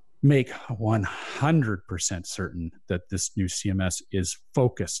make 100% certain that this new CMS is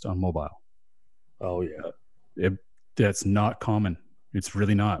focused on mobile. Oh, yeah. That's not common. It's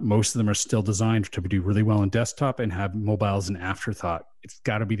really not. Most of them are still designed to do really well on desktop and have mobile as an afterthought. It's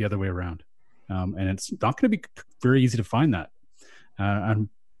got to be the other way around. And it's not going to be very easy to find that. I'm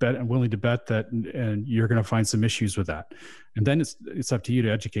willing to bet that, and you're going to find some issues with that. And then it's up to you to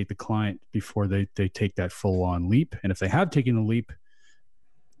educate the client before they take that full on leap. And if they have taken the leap,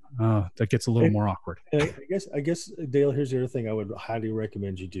 that gets a little more awkward. I guess Dale, here's the other thing I would highly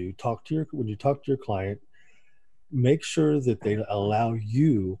recommend you do. When you talk to your client, make sure that they allow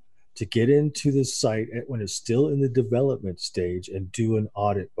you to get into the site when it's still in the development stage and do an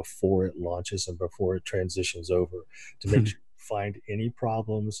audit before it launches and before it transitions over to make sure you find any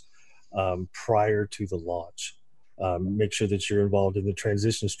problems prior to the launch. Make sure that you're involved in the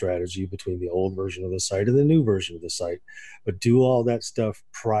transition strategy between the old version of the site and the new version of the site, but do all that stuff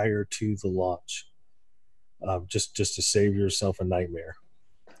prior to the launch, just to save yourself a nightmare.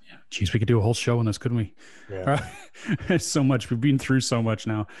 Yeah, geez, we could do a whole show on this, couldn't we? Yeah. So much. We've been through so much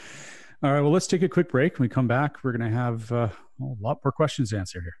now. All right, well, let's take a quick break. When we come back, we're going to have a lot more questions to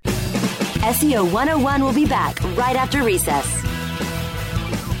answer here. SEO 101 will be back right after recess.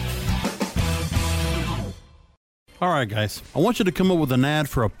 All right, guys, I want you to come up with an ad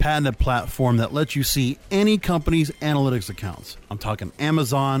for a patented platform that lets you see any company's analytics accounts. I'm talking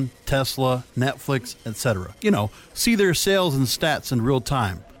Amazon, Tesla, Netflix, etc. See their sales and stats in real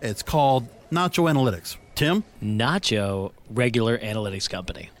time. It's called Nacho Analytics. Tim? Nacho, regular analytics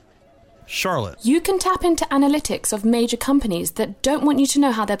company. Charlotte? You can tap into analytics of major companies that don't want you to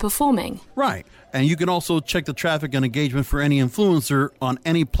know how they're performing. Right. And you can also check the traffic and engagement for any influencer on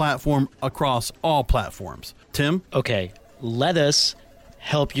any platform across all platforms. Tim? Okay, let us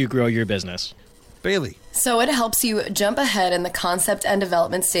help you grow your business. Bailey? So it helps you jump ahead in the concept and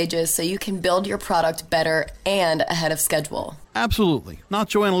development stages so you can build your product better and ahead of schedule. Absolutely.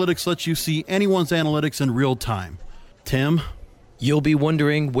 Nacho Analytics lets you see anyone's analytics in real time. Tim? You'll be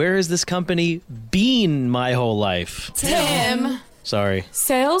wondering, where has this company been my whole life? Tim! Sorry.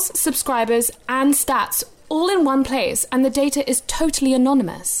 Sales, subscribers, and stats all in one place, and the data is totally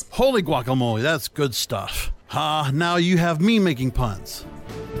anonymous. Holy guacamole, that's good stuff. Now you have me making puns.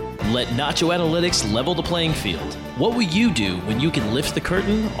 Let Nacho Analytics level the playing field. What will you do when you can lift the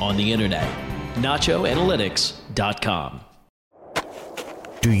curtain on the internet? NachoAnalytics.com.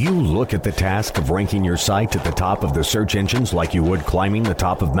 Do you look at the task of ranking your site at the top of the search engines like you would climbing the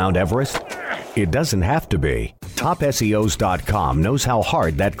top of Mount Everest? It doesn't have to be. TopSEOs.com knows how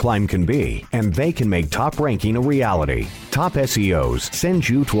hard that climb can be, and they can make top ranking a reality. Top SEOs sends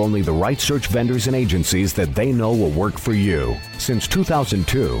you to only the right search vendors and agencies that they know will work for you. Since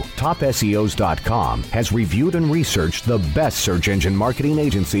 2002, TopSEOs.com has reviewed and researched the best search engine marketing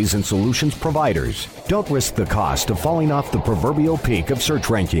agencies and solutions providers. Don't risk the cost of falling off the proverbial peak of search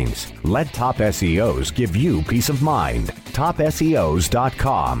rankings. Let Top SEOs give you peace of mind.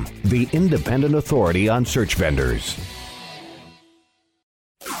 TopSEOs.com, the independent authority on search vendors.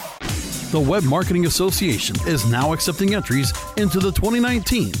 The Web Marketing Association is now accepting entries into the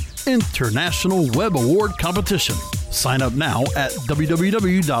 2019 International Web Award Competition. Sign up now at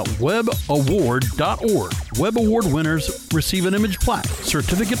www.webaward.org. Web Award winners receive an image plaque,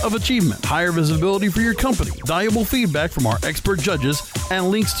 certificate of achievement, higher visibility for your company, valuable feedback from our expert judges, and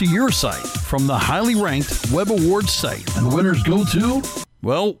links to your site from the highly ranked Web Awards site. And the winners go to,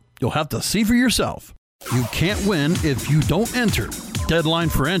 well, you'll have to see for yourself. You can't win if you don't enter. Deadline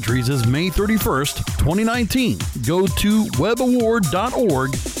for entries is May 31st, 2019. Go to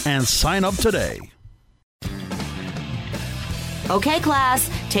webaward.org and sign up today. Okay, class,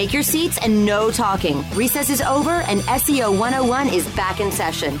 take your seats and no talking. Recess is over and SEO 101 is back in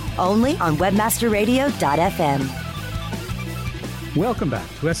session, only on webmasterradio.fm. Welcome back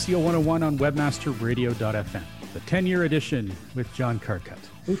to SEO 101 on webmasterradio.fm, the 10-year edition with John Carcutt,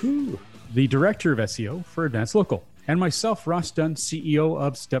 the Director of SEO for Advanced Local, and myself, Ross Dunn, CEO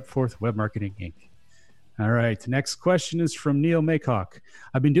of Stepforth Web Marketing, Inc. All right. The next question is from Neil Maycock.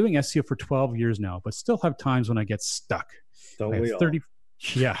 I've been doing SEO for 12 years now, but still have times when I get stuck. Don't we all?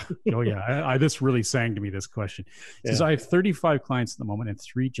 Yeah. Oh, yeah. This really sang to me, this question. It says, I have 35 clients at the moment and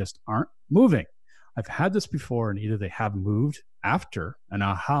 3 just aren't moving. I've had this before, and either they have moved after an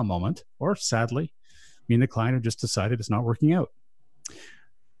aha moment, or sadly, me and the client have just decided it's not working out.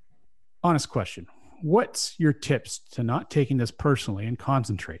 Honest question. What's your tips to not taking this personally and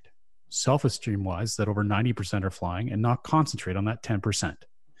concentrate, self-esteem wise, that over 90% are flying, and not concentrate on that 10%?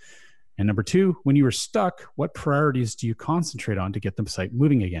 And number 2, when you are stuck, what priorities do you concentrate on to get the site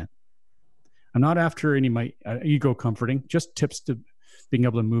moving again? I'm not after any of my ego comforting, just tips to being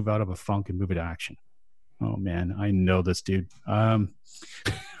able to move out of a funk and move into action. Oh man, I know this dude.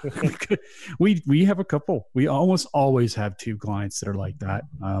 We have a couple. We almost always have 2 clients that are like that.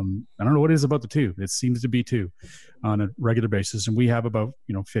 I don't know what it is about the 2. It seems to be 2 on a regular basis, and we have about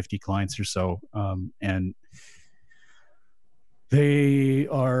 50 clients or so, and they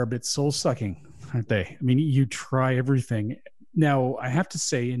are a bit soul sucking, aren't they? I mean, you try everything. Now, I have to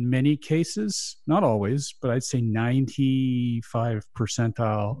say, in many cases, not always, but I'd say 95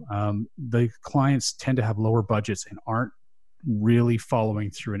 percentile, the clients tend to have lower budgets and aren't really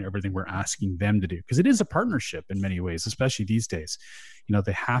following through in everything we're asking them to do, because it is a partnership in many ways, especially these days.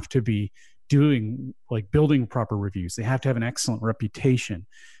 They have to be doing, like, building proper reviews. They have to have an excellent reputation.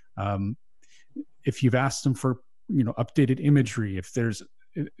 If you've asked them for updated imagery, if there's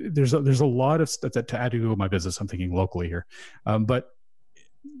a lot of stuff to add to my business. I'm thinking locally here, but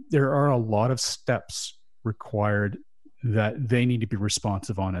there are a lot of steps required that they need to be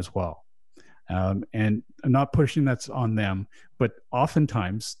responsive on as well. And I'm not pushing that's on them, but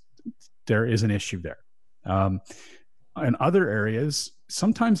oftentimes there is an issue there. In other areas,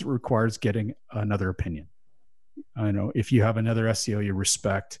 sometimes it requires getting another opinion. I know if you have another SEO you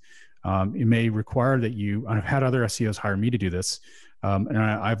respect, it may require that I've had other SEOs hire me to do this. And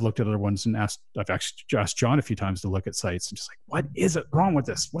I've looked at other ones and I've actually asked John a few times to look at sites and just like, what is it wrong with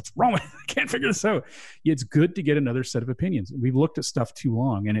this? What's wrong with it? I can't figure this out. It's good to get another set of opinions. We've looked at stuff too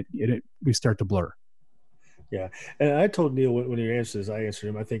long and we start to blur. Yeah. And I told Neil when he answered this, I answered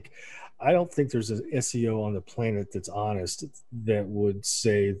him. I don't think there's an SEO on the planet that's honest that would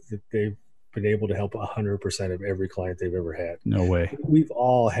say that they've been able to help 100% of every client they've ever had. No way. We've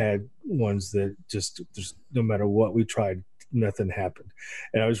all had ones that just no matter what we tried, nothing happened.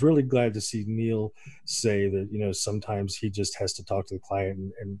 And I was really glad to see Neil say that, sometimes he just has to talk to the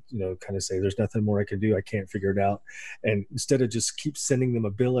client and kind of say, there's nothing more I can do. I can't figure it out. And instead of just keep sending them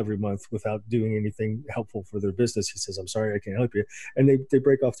a bill every month without doing anything helpful for their business, he says, I'm sorry, I can't help you. And they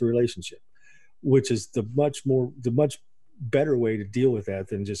break off the relationship, which is the much better way to deal with that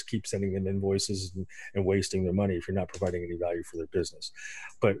than just keep sending them invoices and wasting their money if you're not providing any value for their business.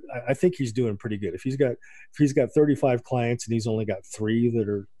 But I think he's doing pretty good. If he's got 35 clients and he's only got 3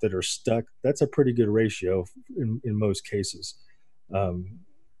 that are stuck, that's a pretty good ratio in most cases. I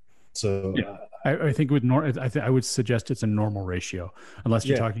think I would suggest it's a normal ratio, unless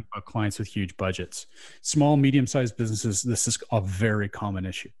you're talking about clients with huge budgets. Small, medium-sized businesses, this is a very common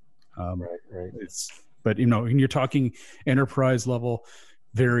issue. Right. But when you're talking enterprise level,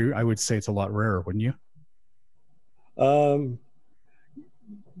 I would say it's a lot rarer, wouldn't you?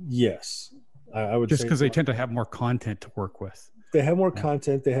 Yes, I would. Just because they tend to have more content to work with. They have more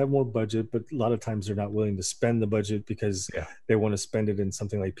content, they have more budget, but a lot of times they're not willing to spend the budget because they want to spend it in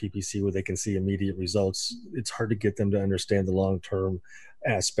something like PPC where they can see immediate results. It's hard to get them to understand the long-term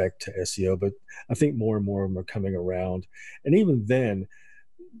aspect to SEO, but I think more and more of them are coming around. And even then,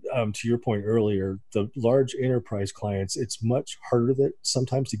 to your point earlier, the large enterprise clients, it's much harder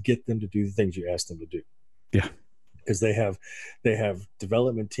sometimes to get them to do the things you ask them to do. Yeah. Because they have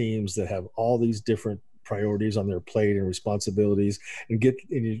development teams that have all these different priorities on their plate and responsibilities, and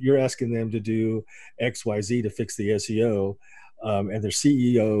you're asking them to do XYZ to fix the SEO, and their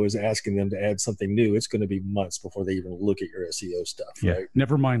CEO is asking them to add something new. It's going to be months before they even look at your SEO stuff. Yeah. Right?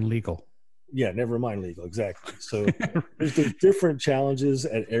 Never mind legal. Yeah, never mind legal. Exactly. So there's different challenges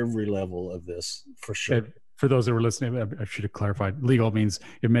at every level of this, for sure. For those that were listening, I should have clarified. Legal means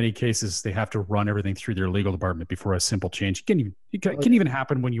in many cases they have to run everything through their legal department before a simple change. It can even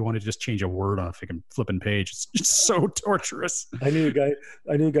happen when you want to just change a word on a flipping page. It's just so torturous. I knew a guy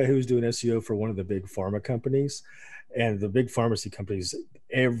who was doing SEO for one of the big pharma companies, and the big pharmacy companies,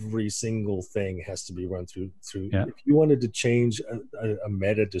 every single thing has to be run through. Yeah. If you wanted to change a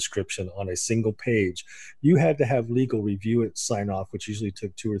meta description on a single page, you had to have legal review it, sign off, which usually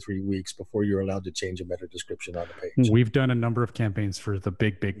took 2 or 3 weeks before you're allowed to change a meta description on the page. We've done a number of campaigns for the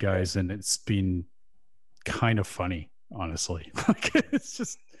big guys, and it's been kind of funny, honestly. It's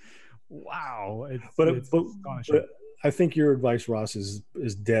just, wow. It's but astonishing. I think your advice, Ross, is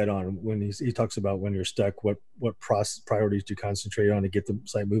dead on when he talks about when you're stuck, what priorities do you concentrate on to get the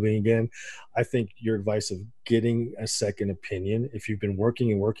site moving again. I think your advice of getting a second opinion, if you've been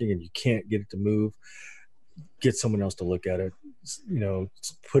working and you can't get it to move, get someone else to look at it.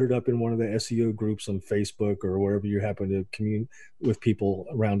 Put it up in one of the SEO groups on Facebook or wherever you happen to commune with people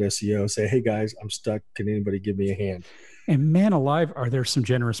around SEO. Say, hey guys, I'm stuck. Can anybody give me a hand? And man alive, are there some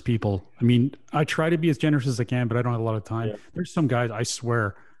generous people? I mean, I try to be as generous as I can, but I don't have a lot of time. Yeah. There's some guys, I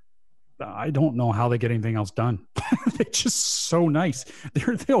swear, I don't know how they get anything else done. They're just so nice.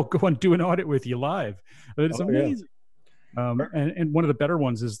 They'll go and do an audit with you live. It's amazing. Yeah. And one of the better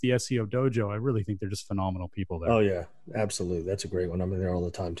ones is the SEO Dojo. I really think they're just phenomenal people there. Oh yeah, absolutely. That's a great one. I'm in there all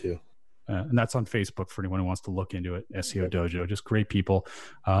the time too. And that's on Facebook for anyone who wants to look into it. SEO Dojo, just great people.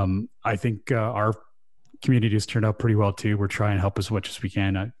 I think our community has turned out pretty well too. We're trying to help as much as we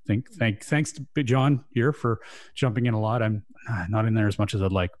can. I think thanks to John here for jumping in a lot. I'm not in there as much as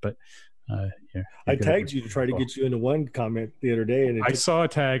I'd like, but I tagged you to try to get you into one comment the other day, and I saw a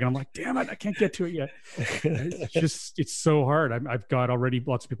tag and I'm like, damn it, I can't get to it yet. it's so hard. I've got already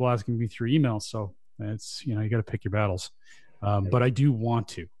lots of people asking me through email, so it's you got to pick your battles. But I do want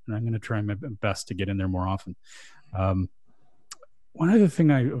to, and I'm going to try my best to get in there more often. One other thing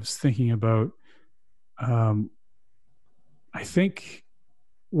I was thinking about. I think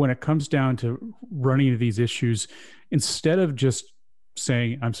when it comes down to running into these issues, instead of just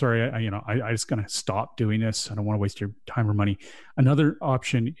saying, I'm sorry, I just going to stop doing this. I don't want to waste your time or money. Another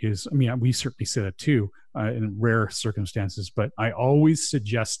option is, we certainly say that too, in rare circumstances, but I always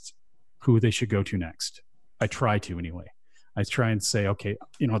suggest who they should go to next. I try to anyway. I try and say, okay,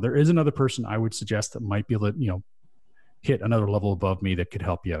 there is another person I would suggest that might be able to, hit another level above me that could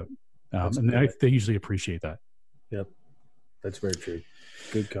help you out. And they usually appreciate that. Yep. That's very true.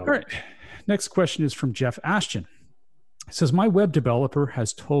 Good comment. All right. Next question is from Jeff Ashton. It says, my web developer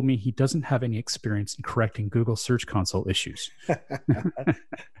has told me he doesn't have any experience in correcting Google Search Console issues.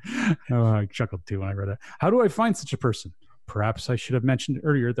 I chuckled too when I read that. How do I find such a person? Perhaps I should have mentioned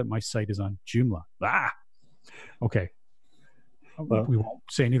earlier that my site is on Joomla. Okay. Well, we won't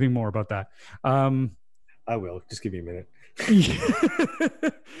say anything more about that. I will. Just give me a minute.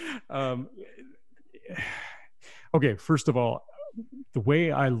 Okay, first of all, the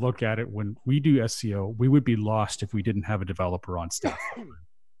way I look at it, when we do SEO, we would be lost if we didn't have a developer on staff.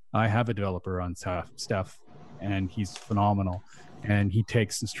 I have a developer on staff, and he's phenomenal, and he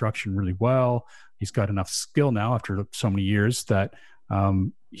takes instruction really well. He's got enough skill now after so many years that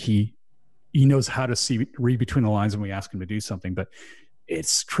he knows how to read between the lines when we ask him to do something. But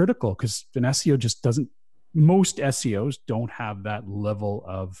it's critical because an SEO just doesn't. Most SEOs don't have that level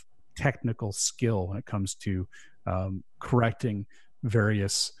of technical skill when it comes to correcting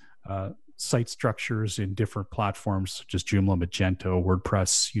various site structures in different platforms such as Joomla, Magento,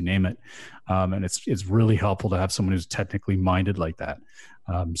 WordPress, you name it. And it's really helpful to have someone who's technically minded like that.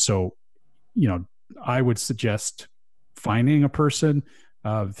 So, I would suggest finding a person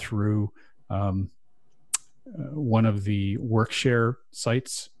through one of the Workshare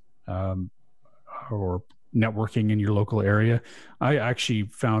sites or networking in your local area. I actually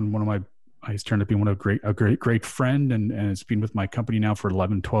found he's turned out to be a great friend, and it's been with my company now for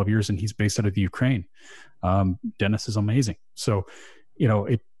 11, 12 years, and he's based out of the Ukraine. Dennis is amazing. So,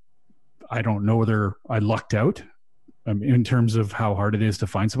 I don't know whether I lucked out in terms of how hard it is to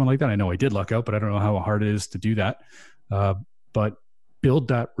find someone like that. I know I did luck out, but I don't know how hard it is to do that. But build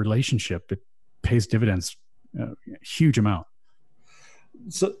that relationship. It pays dividends a huge amount.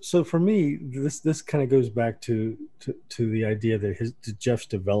 So for me, this kind of goes back to the idea that Jeff's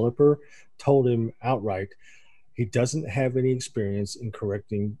developer told him outright he doesn't have any experience in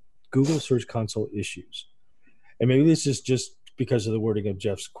correcting Google Search Console issues, and maybe this is just because of the wording of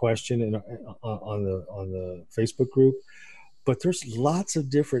Jeff's question and on the Facebook group. But there's lots of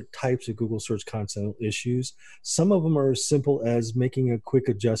different types of Google Search Console issues. Some of them are as simple as making a quick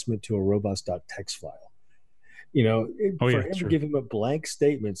adjustment to a robots.txt file. For him to give him a blank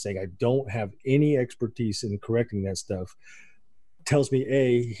statement saying, I don't have any expertise in correcting that stuff, tells me,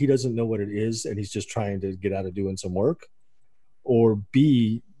 A, he doesn't know what it is and he's just trying to get out of doing some work, or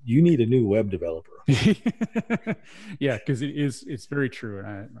B, you need a new web developer. Yeah, because it's very true.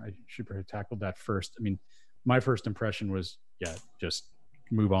 And I should have tackled that first. I mean, my first impression was, just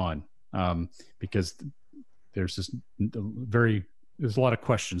move on, because there's there's a lot of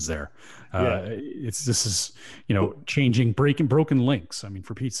questions there. This is changing, breaking broken links. I mean,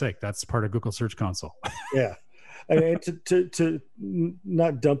 for Pete's sake, that's part of Google Search Console. Yeah. I mean, to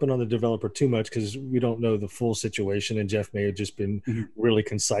not dumping on the developer too much, because we don't know the full situation, and Jeff may have just been really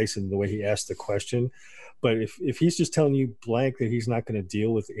concise in the way he asked the question. But if he's just telling you blank that he's not going to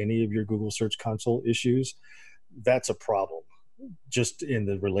deal with any of your Google Search Console issues, that's a problem just in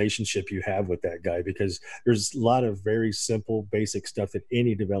the relationship you have with that guy, because there's a lot of very simple, basic stuff that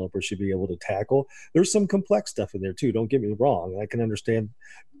any developer should be able to tackle. There's some complex stuff in there too. Don't get me wrong. I can understand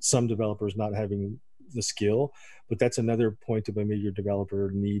some developers not having the skill, but that's another point of maybe your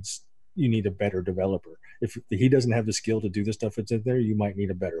developer you need a better developer. If he doesn't have the skill to do the stuff that's in there, you might need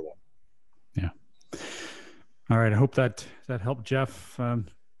a better one. Yeah. All right. I hope that helped Jeff.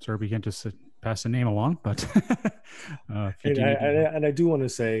 Sorry, we can't just pass the name along, but and I do want to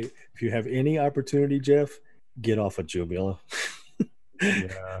say, if you have any opportunity, Jeff, get off of Joomla.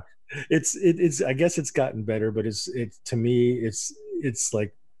 Yeah. It's I guess it's gotten better, but it's to me it's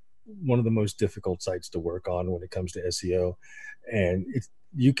like one of the most difficult sites to work on when it comes to SEO, and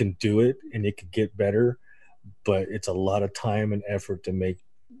you can do it and it can get better, but it's a lot of time and effort to make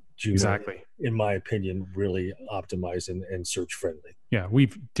Joomla, exactly, in my opinion, really optimized and search friendly. Yeah,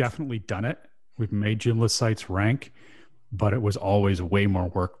 we've definitely done it. We've made Joomla sites rank, but it was always way more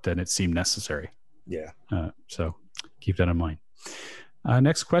work than it seemed necessary. Yeah. So keep that in mind.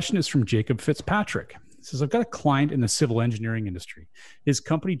 Next question is from Jacob Fitzpatrick. He says, I've got a client in the civil engineering industry. His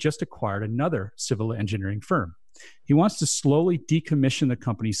company just acquired another civil engineering firm. He wants to slowly decommission the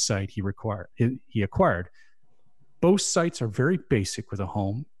company's site he acquired. Both sites are very basic with a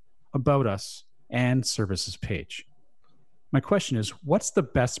home, about us, and services page. My question is, what's the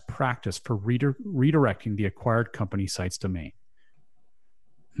best practice for redirecting the acquired company site's domain?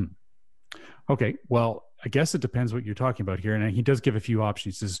 Okay, well, I guess it depends what you're talking about here. And he does give a few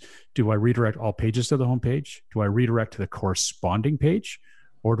options. He says, do I redirect all pages to the home page? Do I redirect to the corresponding page?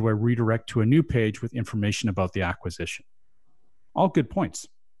 Or do I redirect to a new page with information about the acquisition? All good points.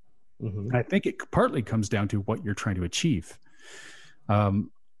 Mm-hmm. I think it partly comes down to what you're trying to achieve. I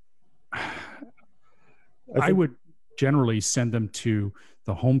would generally send them to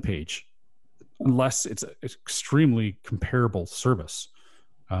the homepage unless it's an extremely comparable service.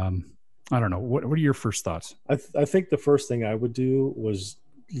 I don't know. What are your first thoughts? I think the first thing I would do was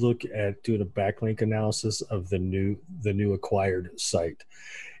look at doing a backlink analysis of the new acquired site.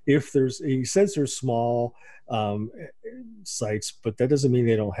 He says there's small sites, but that doesn't mean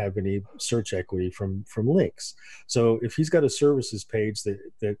they don't have any search equity from links. So if he's got a services page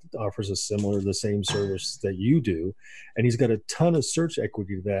that offers the same service that you do, and he's got a ton of search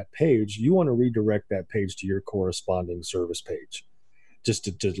equity to that page, you want to redirect that page to your corresponding service page, just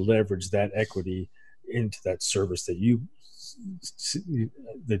to leverage that equity into that service that you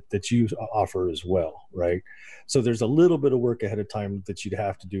offer as well, right? So there's a little bit of work ahead of time that you'd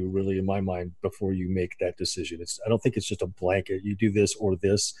have to do, really, in my mind, before you make that decision. I don't think it's just a blanket, you do this or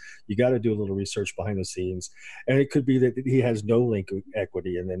this. You got to do a little research behind the scenes, and it could be that he has no link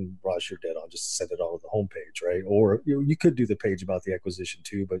equity, and then Ross, you're dead on, just send it all to the homepage, right? Or you could do the page about the acquisition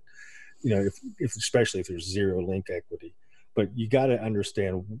too, but if especially if there's zero link equity. But you got to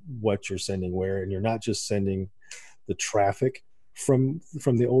understand what you're sending where, and you're not just sending the traffic from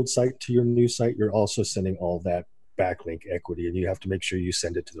the old site to your new site. You're also sending all that backlink equity, and you have to make sure you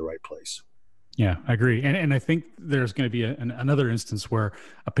send it to the right place. Yeah, I agree. And I think there's going to be another instance where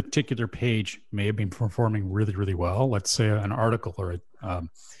a particular page may have been performing really, really well. Let's say an article or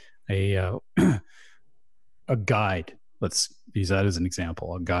a guide. Let's use that as an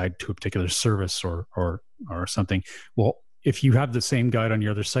example, a guide to a particular service or something. Well, if you have the same guide on your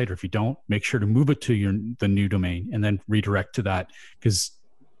other site, or if you don't, make sure to move it to the new domain and then redirect to that, because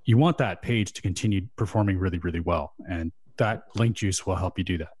you want that page to continue performing really, really well. And that link juice will help you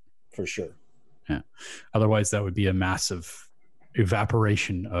do that. For sure. Yeah. Otherwise, that would be a massive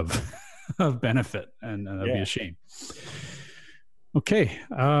evaporation of benefit, and that'd be a shame. Okay.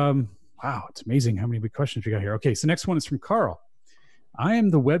 Wow, it's amazing how many questions we got here. Okay, so next one is from Carl. I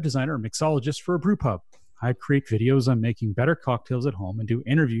am the web designer and mixologist for a brew pub. I create videos on making better cocktails at home and do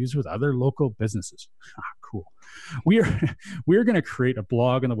interviews with other local businesses. Cool. We are going to create a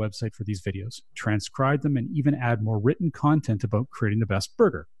blog on the website for these videos, transcribe them, and even add more written content about creating the best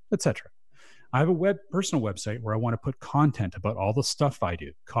burger, etc. I have a personal website where I want to put content about all the stuff I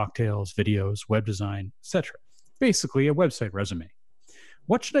do, cocktails, videos, web design, etc. Basically, a website resume.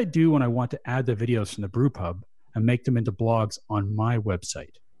 What should I do when I want to add the videos from the brew pub and make them into blogs on my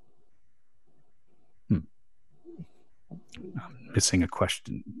website? I'm missing a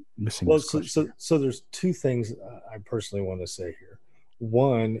question. So there's two things I personally want to say here.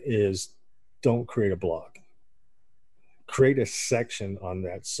 One is, don't create a blog. Create a section on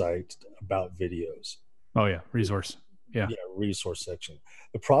that site about videos. Oh yeah, resource. Yeah, resource section.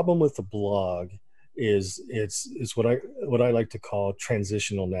 The problem with the blog is it's what I like to call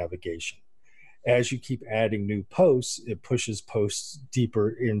transitional navigation. As you keep adding new posts, it pushes posts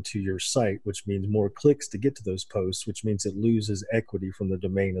deeper into your site, which means more clicks to get to those posts, which means it loses equity from the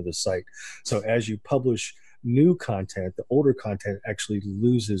domain of the site. So as you publish new content, the older content actually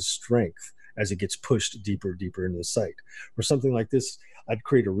loses strength as it gets pushed deeper into the site. For something like this, I'd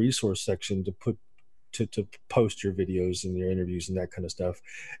create a resource section to put to post your videos and your interviews and that kind of stuff.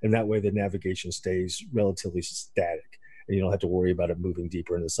 And that way the navigation stays relatively static and you don't have to worry about it moving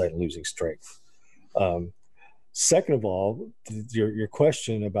deeper in the site and losing strength. Second of all, your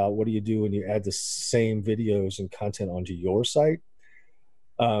question about what do you do when you add the same videos and content onto your site?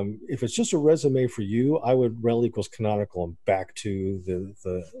 If it's just a resume for you, I would rel equals canonical and back to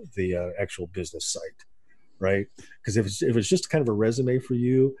the actual business site, right? Because if it's just kind of a resume for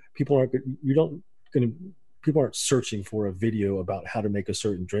you, people aren't searching for a video about how to make a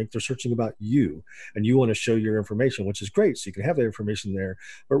certain drink. They're searching about you, and you want to show your information, which is great. So you can have that information there,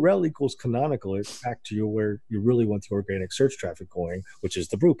 but rel equals canonical. It's back to where you really want the organic search traffic going, which is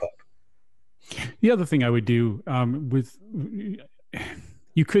the Brewpub. The other thing I would do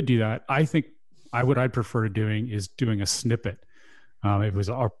you could do that. I think what I'd prefer doing is doing a snippet. If it was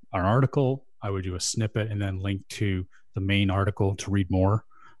an article, I would do a snippet and then link to the main article to read more,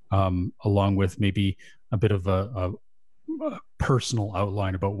 along with maybe a bit of a personal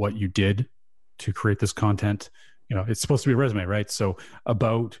outline about what you did to create this content. It's supposed to be a resume, right? So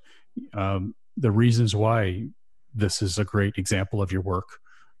about the reasons why this is a great example of your work.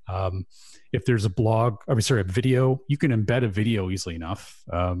 If there's a video, you can embed a video easily enough,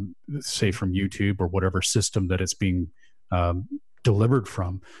 say from YouTube or whatever system that it's being delivered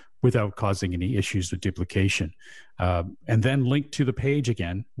from, without causing any issues with duplication, and then link to the page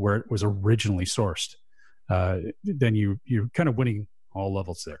again where it was originally sourced. Then you're kind of winning all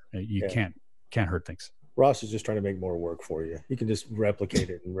levels there. You can't hurt things. Ross is just trying to make more work for you. You can just replicate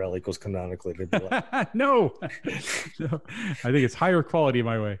it in rel equals canonically. No, I think it's higher quality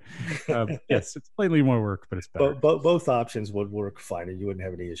my way. Yes, it's slightly more work, but it's better. Both options would work fine, and you wouldn't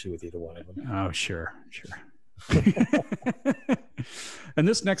have any issue with either one of them. Oh, sure. And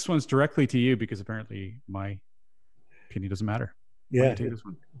this next one's directly to you because apparently my opinion doesn't matter. Yeah. Take this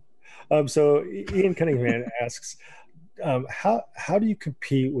one. So Ian Cunningham asks, how do you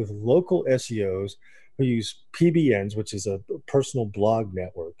compete with local SEOs who use PBNs, which is a personal blog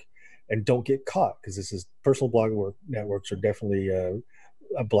network, and don't get caught? Because personal blog networks are definitely a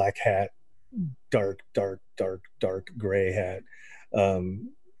black hat, dark gray hat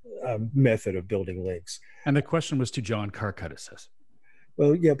method of building links. And the question was to John Carcutt, it says.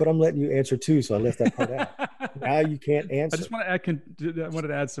 Well, yeah, but I'm letting you answer too, so I left that part out. Now you can't answer. I wanted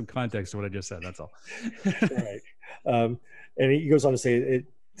to add some context to what I just said. That's all. Right. And he goes on to say, it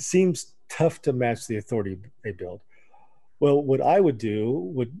seems tough to match the authority they build. Well, what I would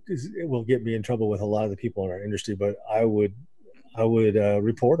do it will get me in trouble with a lot of the people in our industry, but I would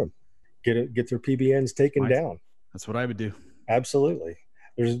report them, get their PBNs taken down. That's what I would do. Absolutely.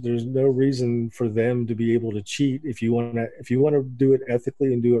 There's no reason for them to be able to cheat. If you want to do it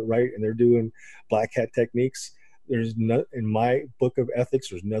ethically and do it right, and they're doing black hat techniques, in my book of ethics,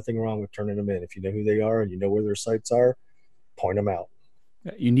 there's nothing wrong with turning them in. If you know who they are and you know where their sites are, point them out.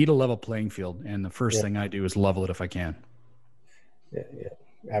 You need a level playing field, and the first thing I do is level it if I can. Yeah,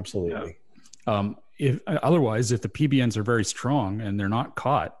 absolutely. Otherwise, if the PBNs are very strong and they're not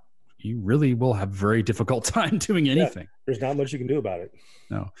caught, you really will have a very difficult time doing anything. There's not much you can do about it.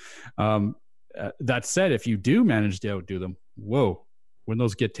 No. That said, if you do manage to outdo them, when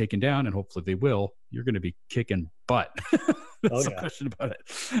those get taken down, and hopefully they will, you're going to be kicking butt. There's no question about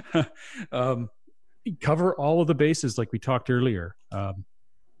it. Cover all of the bases like we talked earlier. I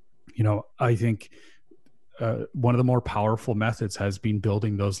think one of the more powerful methods has been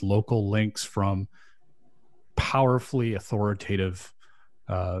building those local links from powerfully authoritative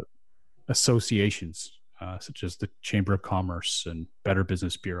associations, such as the Chamber of Commerce and Better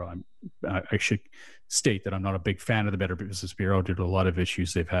Business Bureau. I should state that I'm not a big fan of the Better Business Bureau due to a lot of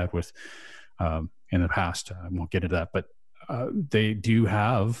issues they've had with in the past. I won't get into that, but they do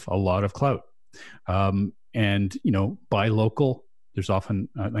have a lot of clout. And buy local. There's often,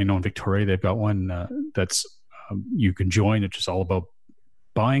 I know in Victoria, they've got one that's you can join. It's just all about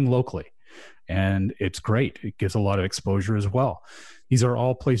buying locally. And it's great. It gives a lot of exposure as well. These are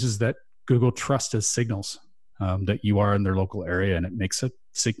all places that Google trusts as signals that you are in their local area, and it makes a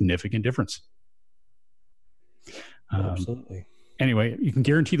significant difference. Absolutely. Anyway, you can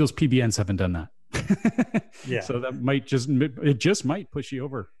guarantee those PBNs haven't done that. Yeah. So that might push you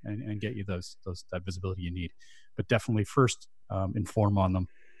over and get you that visibility you need. But definitely first inform on them.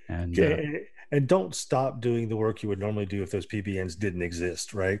 And don't stop doing the work you would normally do if those PBNs didn't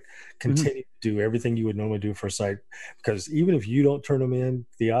exist, right? Continue to do everything you would normally do for a site, because even if you don't turn them in,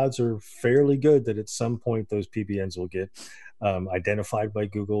 the odds are fairly good that at some point those PBNs will get identified by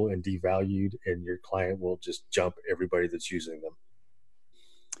Google and devalued, and your client will just jump everybody that's using them.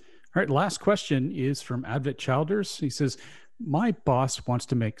 All right, last question is from Advent Childers. He says, my boss wants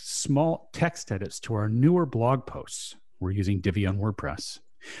to make small text edits to our newer blog posts. We're using Divi on WordPress.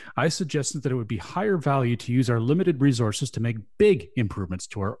 I suggested that it would be higher value to use our limited resources to make big improvements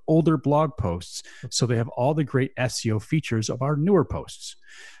to our older blog posts so they have all the great SEO features of our newer posts.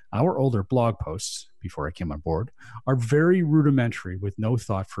 Our older blog posts, before I came on board, are very rudimentary with no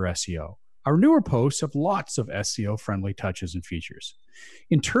thought for SEO. Our newer posts have lots of SEO-friendly touches and features.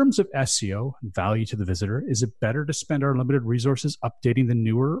 In terms of SEO and value to the visitor, is it better to spend our limited resources updating the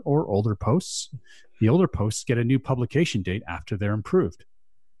newer or older posts? The older posts get a new publication date after they're improved.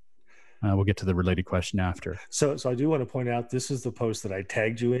 We'll get to the related question after. So I do want to point out, this is the post that I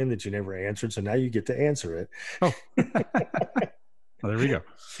tagged you in that you never answered. So now you get to answer it. Oh, well, there we go.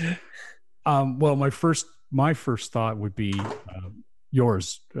 Well, my first thought would be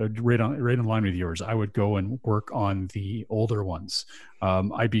yours, right in line with yours. I would go and work on the older ones.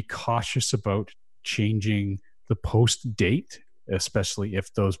 I'd be cautious about changing the post date, especially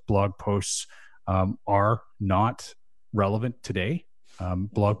if those blog posts are not relevant today.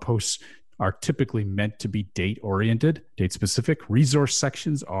 Blog posts are typically meant to be date oriented, date specific. Resource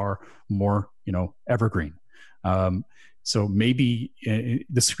sections are more, evergreen. So maybe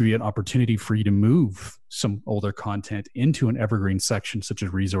this could be an opportunity for you to move some older content into an evergreen section such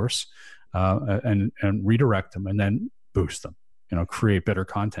as resource, and redirect them and then boost them, create better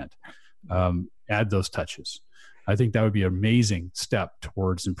content, add those touches. I think that would be an amazing step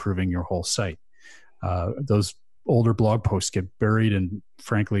towards improving your whole site. Those older blog posts get buried, and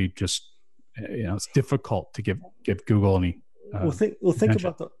frankly, just it's difficult to give Google any.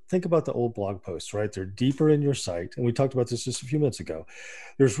 Think about the old blog posts, right? They're deeper in your site, and we talked about this just a few minutes ago.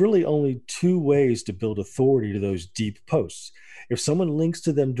 There's really only two ways to build authority to those deep posts. If someone links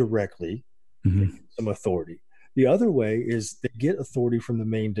to them directly, they get some authority. The other way is they get authority from the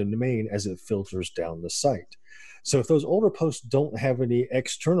main domain as it filters down the site. So if those older posts don't have any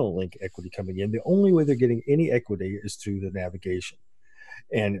external link equity coming in, the only way they're getting any equity is through the navigation.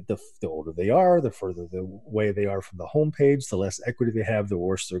 And the older they are, the further the way they are from the homepage, the less equity they have, the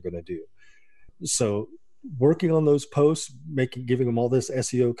worse they're going to do. So working on those posts, giving them all this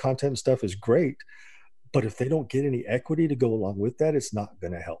SEO content and stuff is great. But if they don't get any equity to go along with that, it's not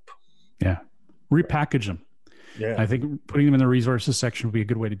going to help. Yeah. Repackage them. Yeah. I think putting them in the resources section would be a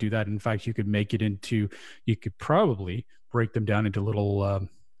good way to do that. In fact, you could probably break them down into little,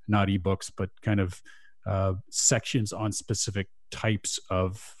 not ebooks, but kind of sections on specific types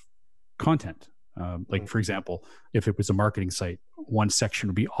of content. For example, if it was a marketing site, one section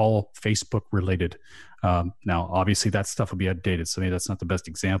would be all Facebook related. Now, obviously that stuff will be outdated, so maybe that's not the best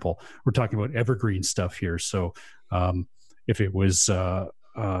example. We're talking about evergreen stuff here. So if it was a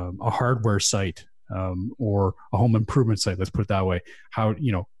hardware site, or a home improvement site, let's put it that way,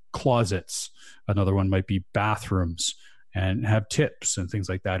 closets, another one might be bathrooms, and have tips and things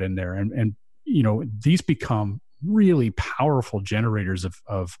like that in there. And these become really powerful generators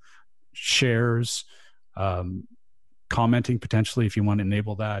of shares, commenting potentially if you want to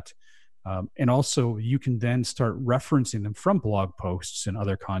enable that. And also you can then start referencing them from blog posts and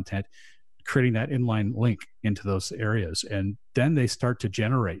other content, creating that inline link into those areas. And then they start to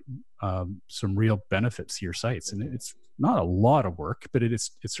generate some real benefits to your sites. And it's not a lot of work, but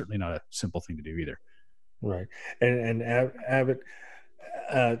it's certainly not a simple thing to do either. Right. And Abbott,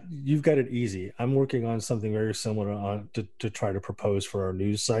 you've got it easy. I'm working on something very similar to try to propose for our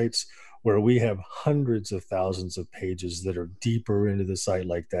news sites, where we have hundreds of thousands of pages that are deeper into the site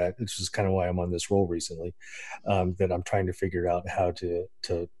like that. It's just kind of why I'm on this role recently, that I'm trying to figure out how to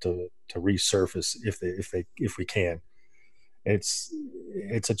resurface if we can.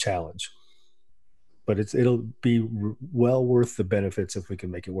 It's a challenge, but it'll be well worth the benefits if we can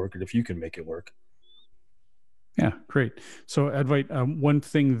make it work, and if you can make it work. Yeah, great. So Advait, one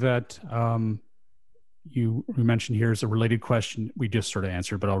thing that you mentioned here is a related question we just sort of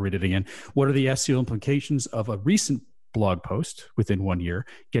answered, but I'll read it again. What are the SEO implications of a recent blog post within 1 year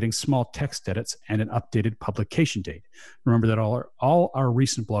getting small text edits and an updated publication date? Remember that all our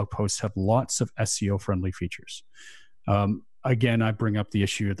recent blog posts have lots of SEO friendly features. Again, I bring up the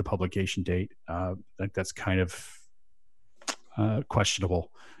issue of the publication date. I think that's kind of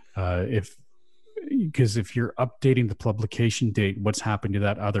questionable. If because if you're updating the publication date, what's happened to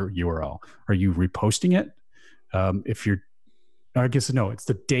that other URL? Are you reposting it? I guess no, it's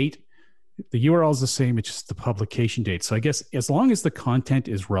the date. The URL is the same. It's just the publication date. So I guess as long as the content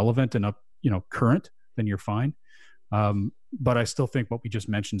is relevant and current, then you're fine. But I still think what we just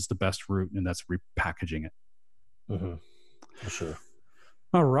mentioned is the best route, and that's repackaging it. Mm-hmm. For sure.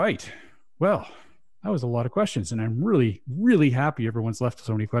 All right. Well, that was a lot of questions, and I'm really, really happy everyone's left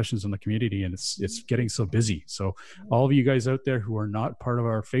so many questions in the community, and it's getting so busy. So all of you guys out there who are not part of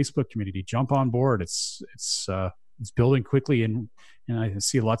our Facebook community, jump on board. It's building quickly, and I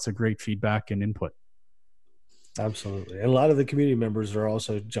see lots of great feedback and input. Absolutely. And a lot of the community members are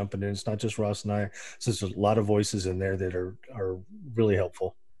also jumping in. It's not just Ross and I. So there's a lot of voices in there that are really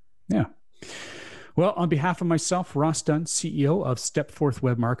helpful. Yeah. Well, on behalf of myself, Ross Dunn, CEO of Stepforth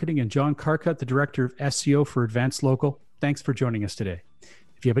Web Marketing, and John Carcutt, the Director of SEO for Advanced Local, thanks for joining us today.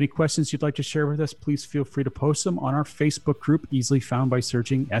 If you have any questions you'd like to share with us, please feel free to post them on our Facebook group, easily found by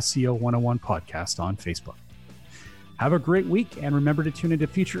searching SEO 101 Podcast on Facebook. Have a great week, and remember to tune into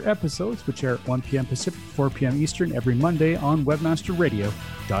future episodes, which are at 1 p.m. Pacific, 4 p.m. Eastern, every Monday on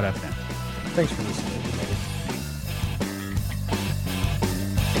webmasterradio.fm. Thanks for listening, everybody.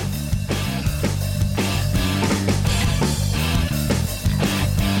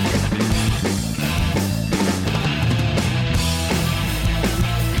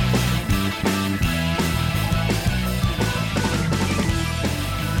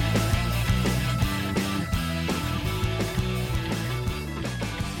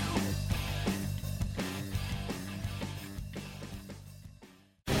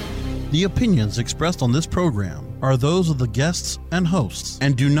 The opinions expressed on this program are those of the guests and hosts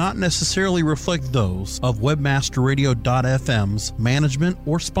and do not necessarily reflect those of webmasterradio.fm's management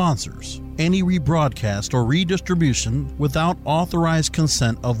or sponsors. Any rebroadcast or redistribution without authorized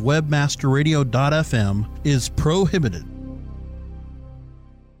consent of webmasterradio.fm is prohibited.